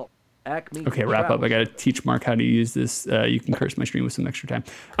 call Acme Okay, wrap up. I got to teach Mark how to use this. You can curse my stream with some extra time.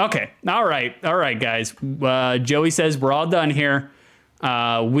 Okay. All right, guys. Joey says we're all done here.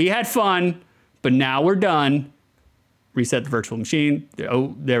 We had fun, but now we're done. Reset the virtual machine.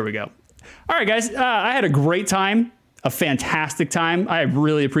 Oh, there we go. All right, guys. I had a great time. A fantastic time. I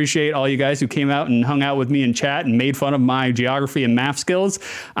really appreciate all you guys who came out and hung out with me in chat and made fun of my geography and math skills.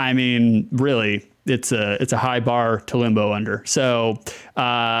 I mean, really, it's a high bar to limbo under. So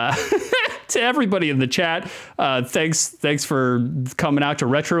to everybody in the chat, thanks for coming out to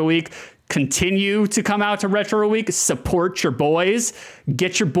Retro Week. Continue to come out to Retro Week. Support your boys.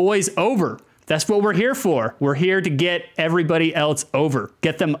 Get your boys over. That's what we're here for. We're here to get everybody else over.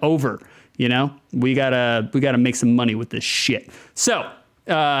 Get them over. You know, we gotta make some money with this shit. So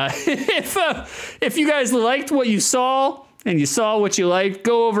if you guys liked what you saw and you saw what you liked,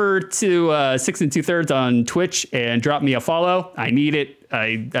 go over to 6 2/3 on Twitch and drop me a follow. I need it.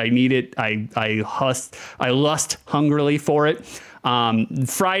 I need it. I lust hungrily for it.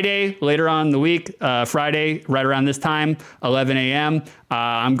 Friday, later on in the week, Friday, right around this time, 11 a.m.,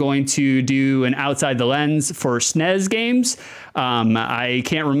 I'm going to do an Outside the Lens for SNES games. I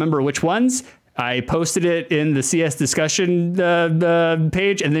can't remember which ones. I posted it in the CS discussion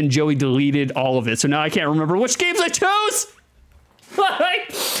page, and then Joey deleted all of it. So now I can't remember which games I chose.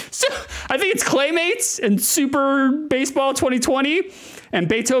 So I think it's Claymates and Super Baseball 2020 and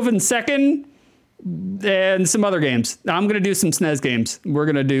Beethoven Second and some other games. I'm going to do some SNES games. We're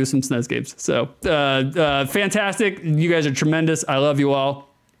going to do some SNES games. So fantastic. You guys are tremendous. I love you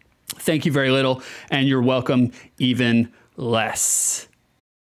all. Thank you very little, and you're welcome even less.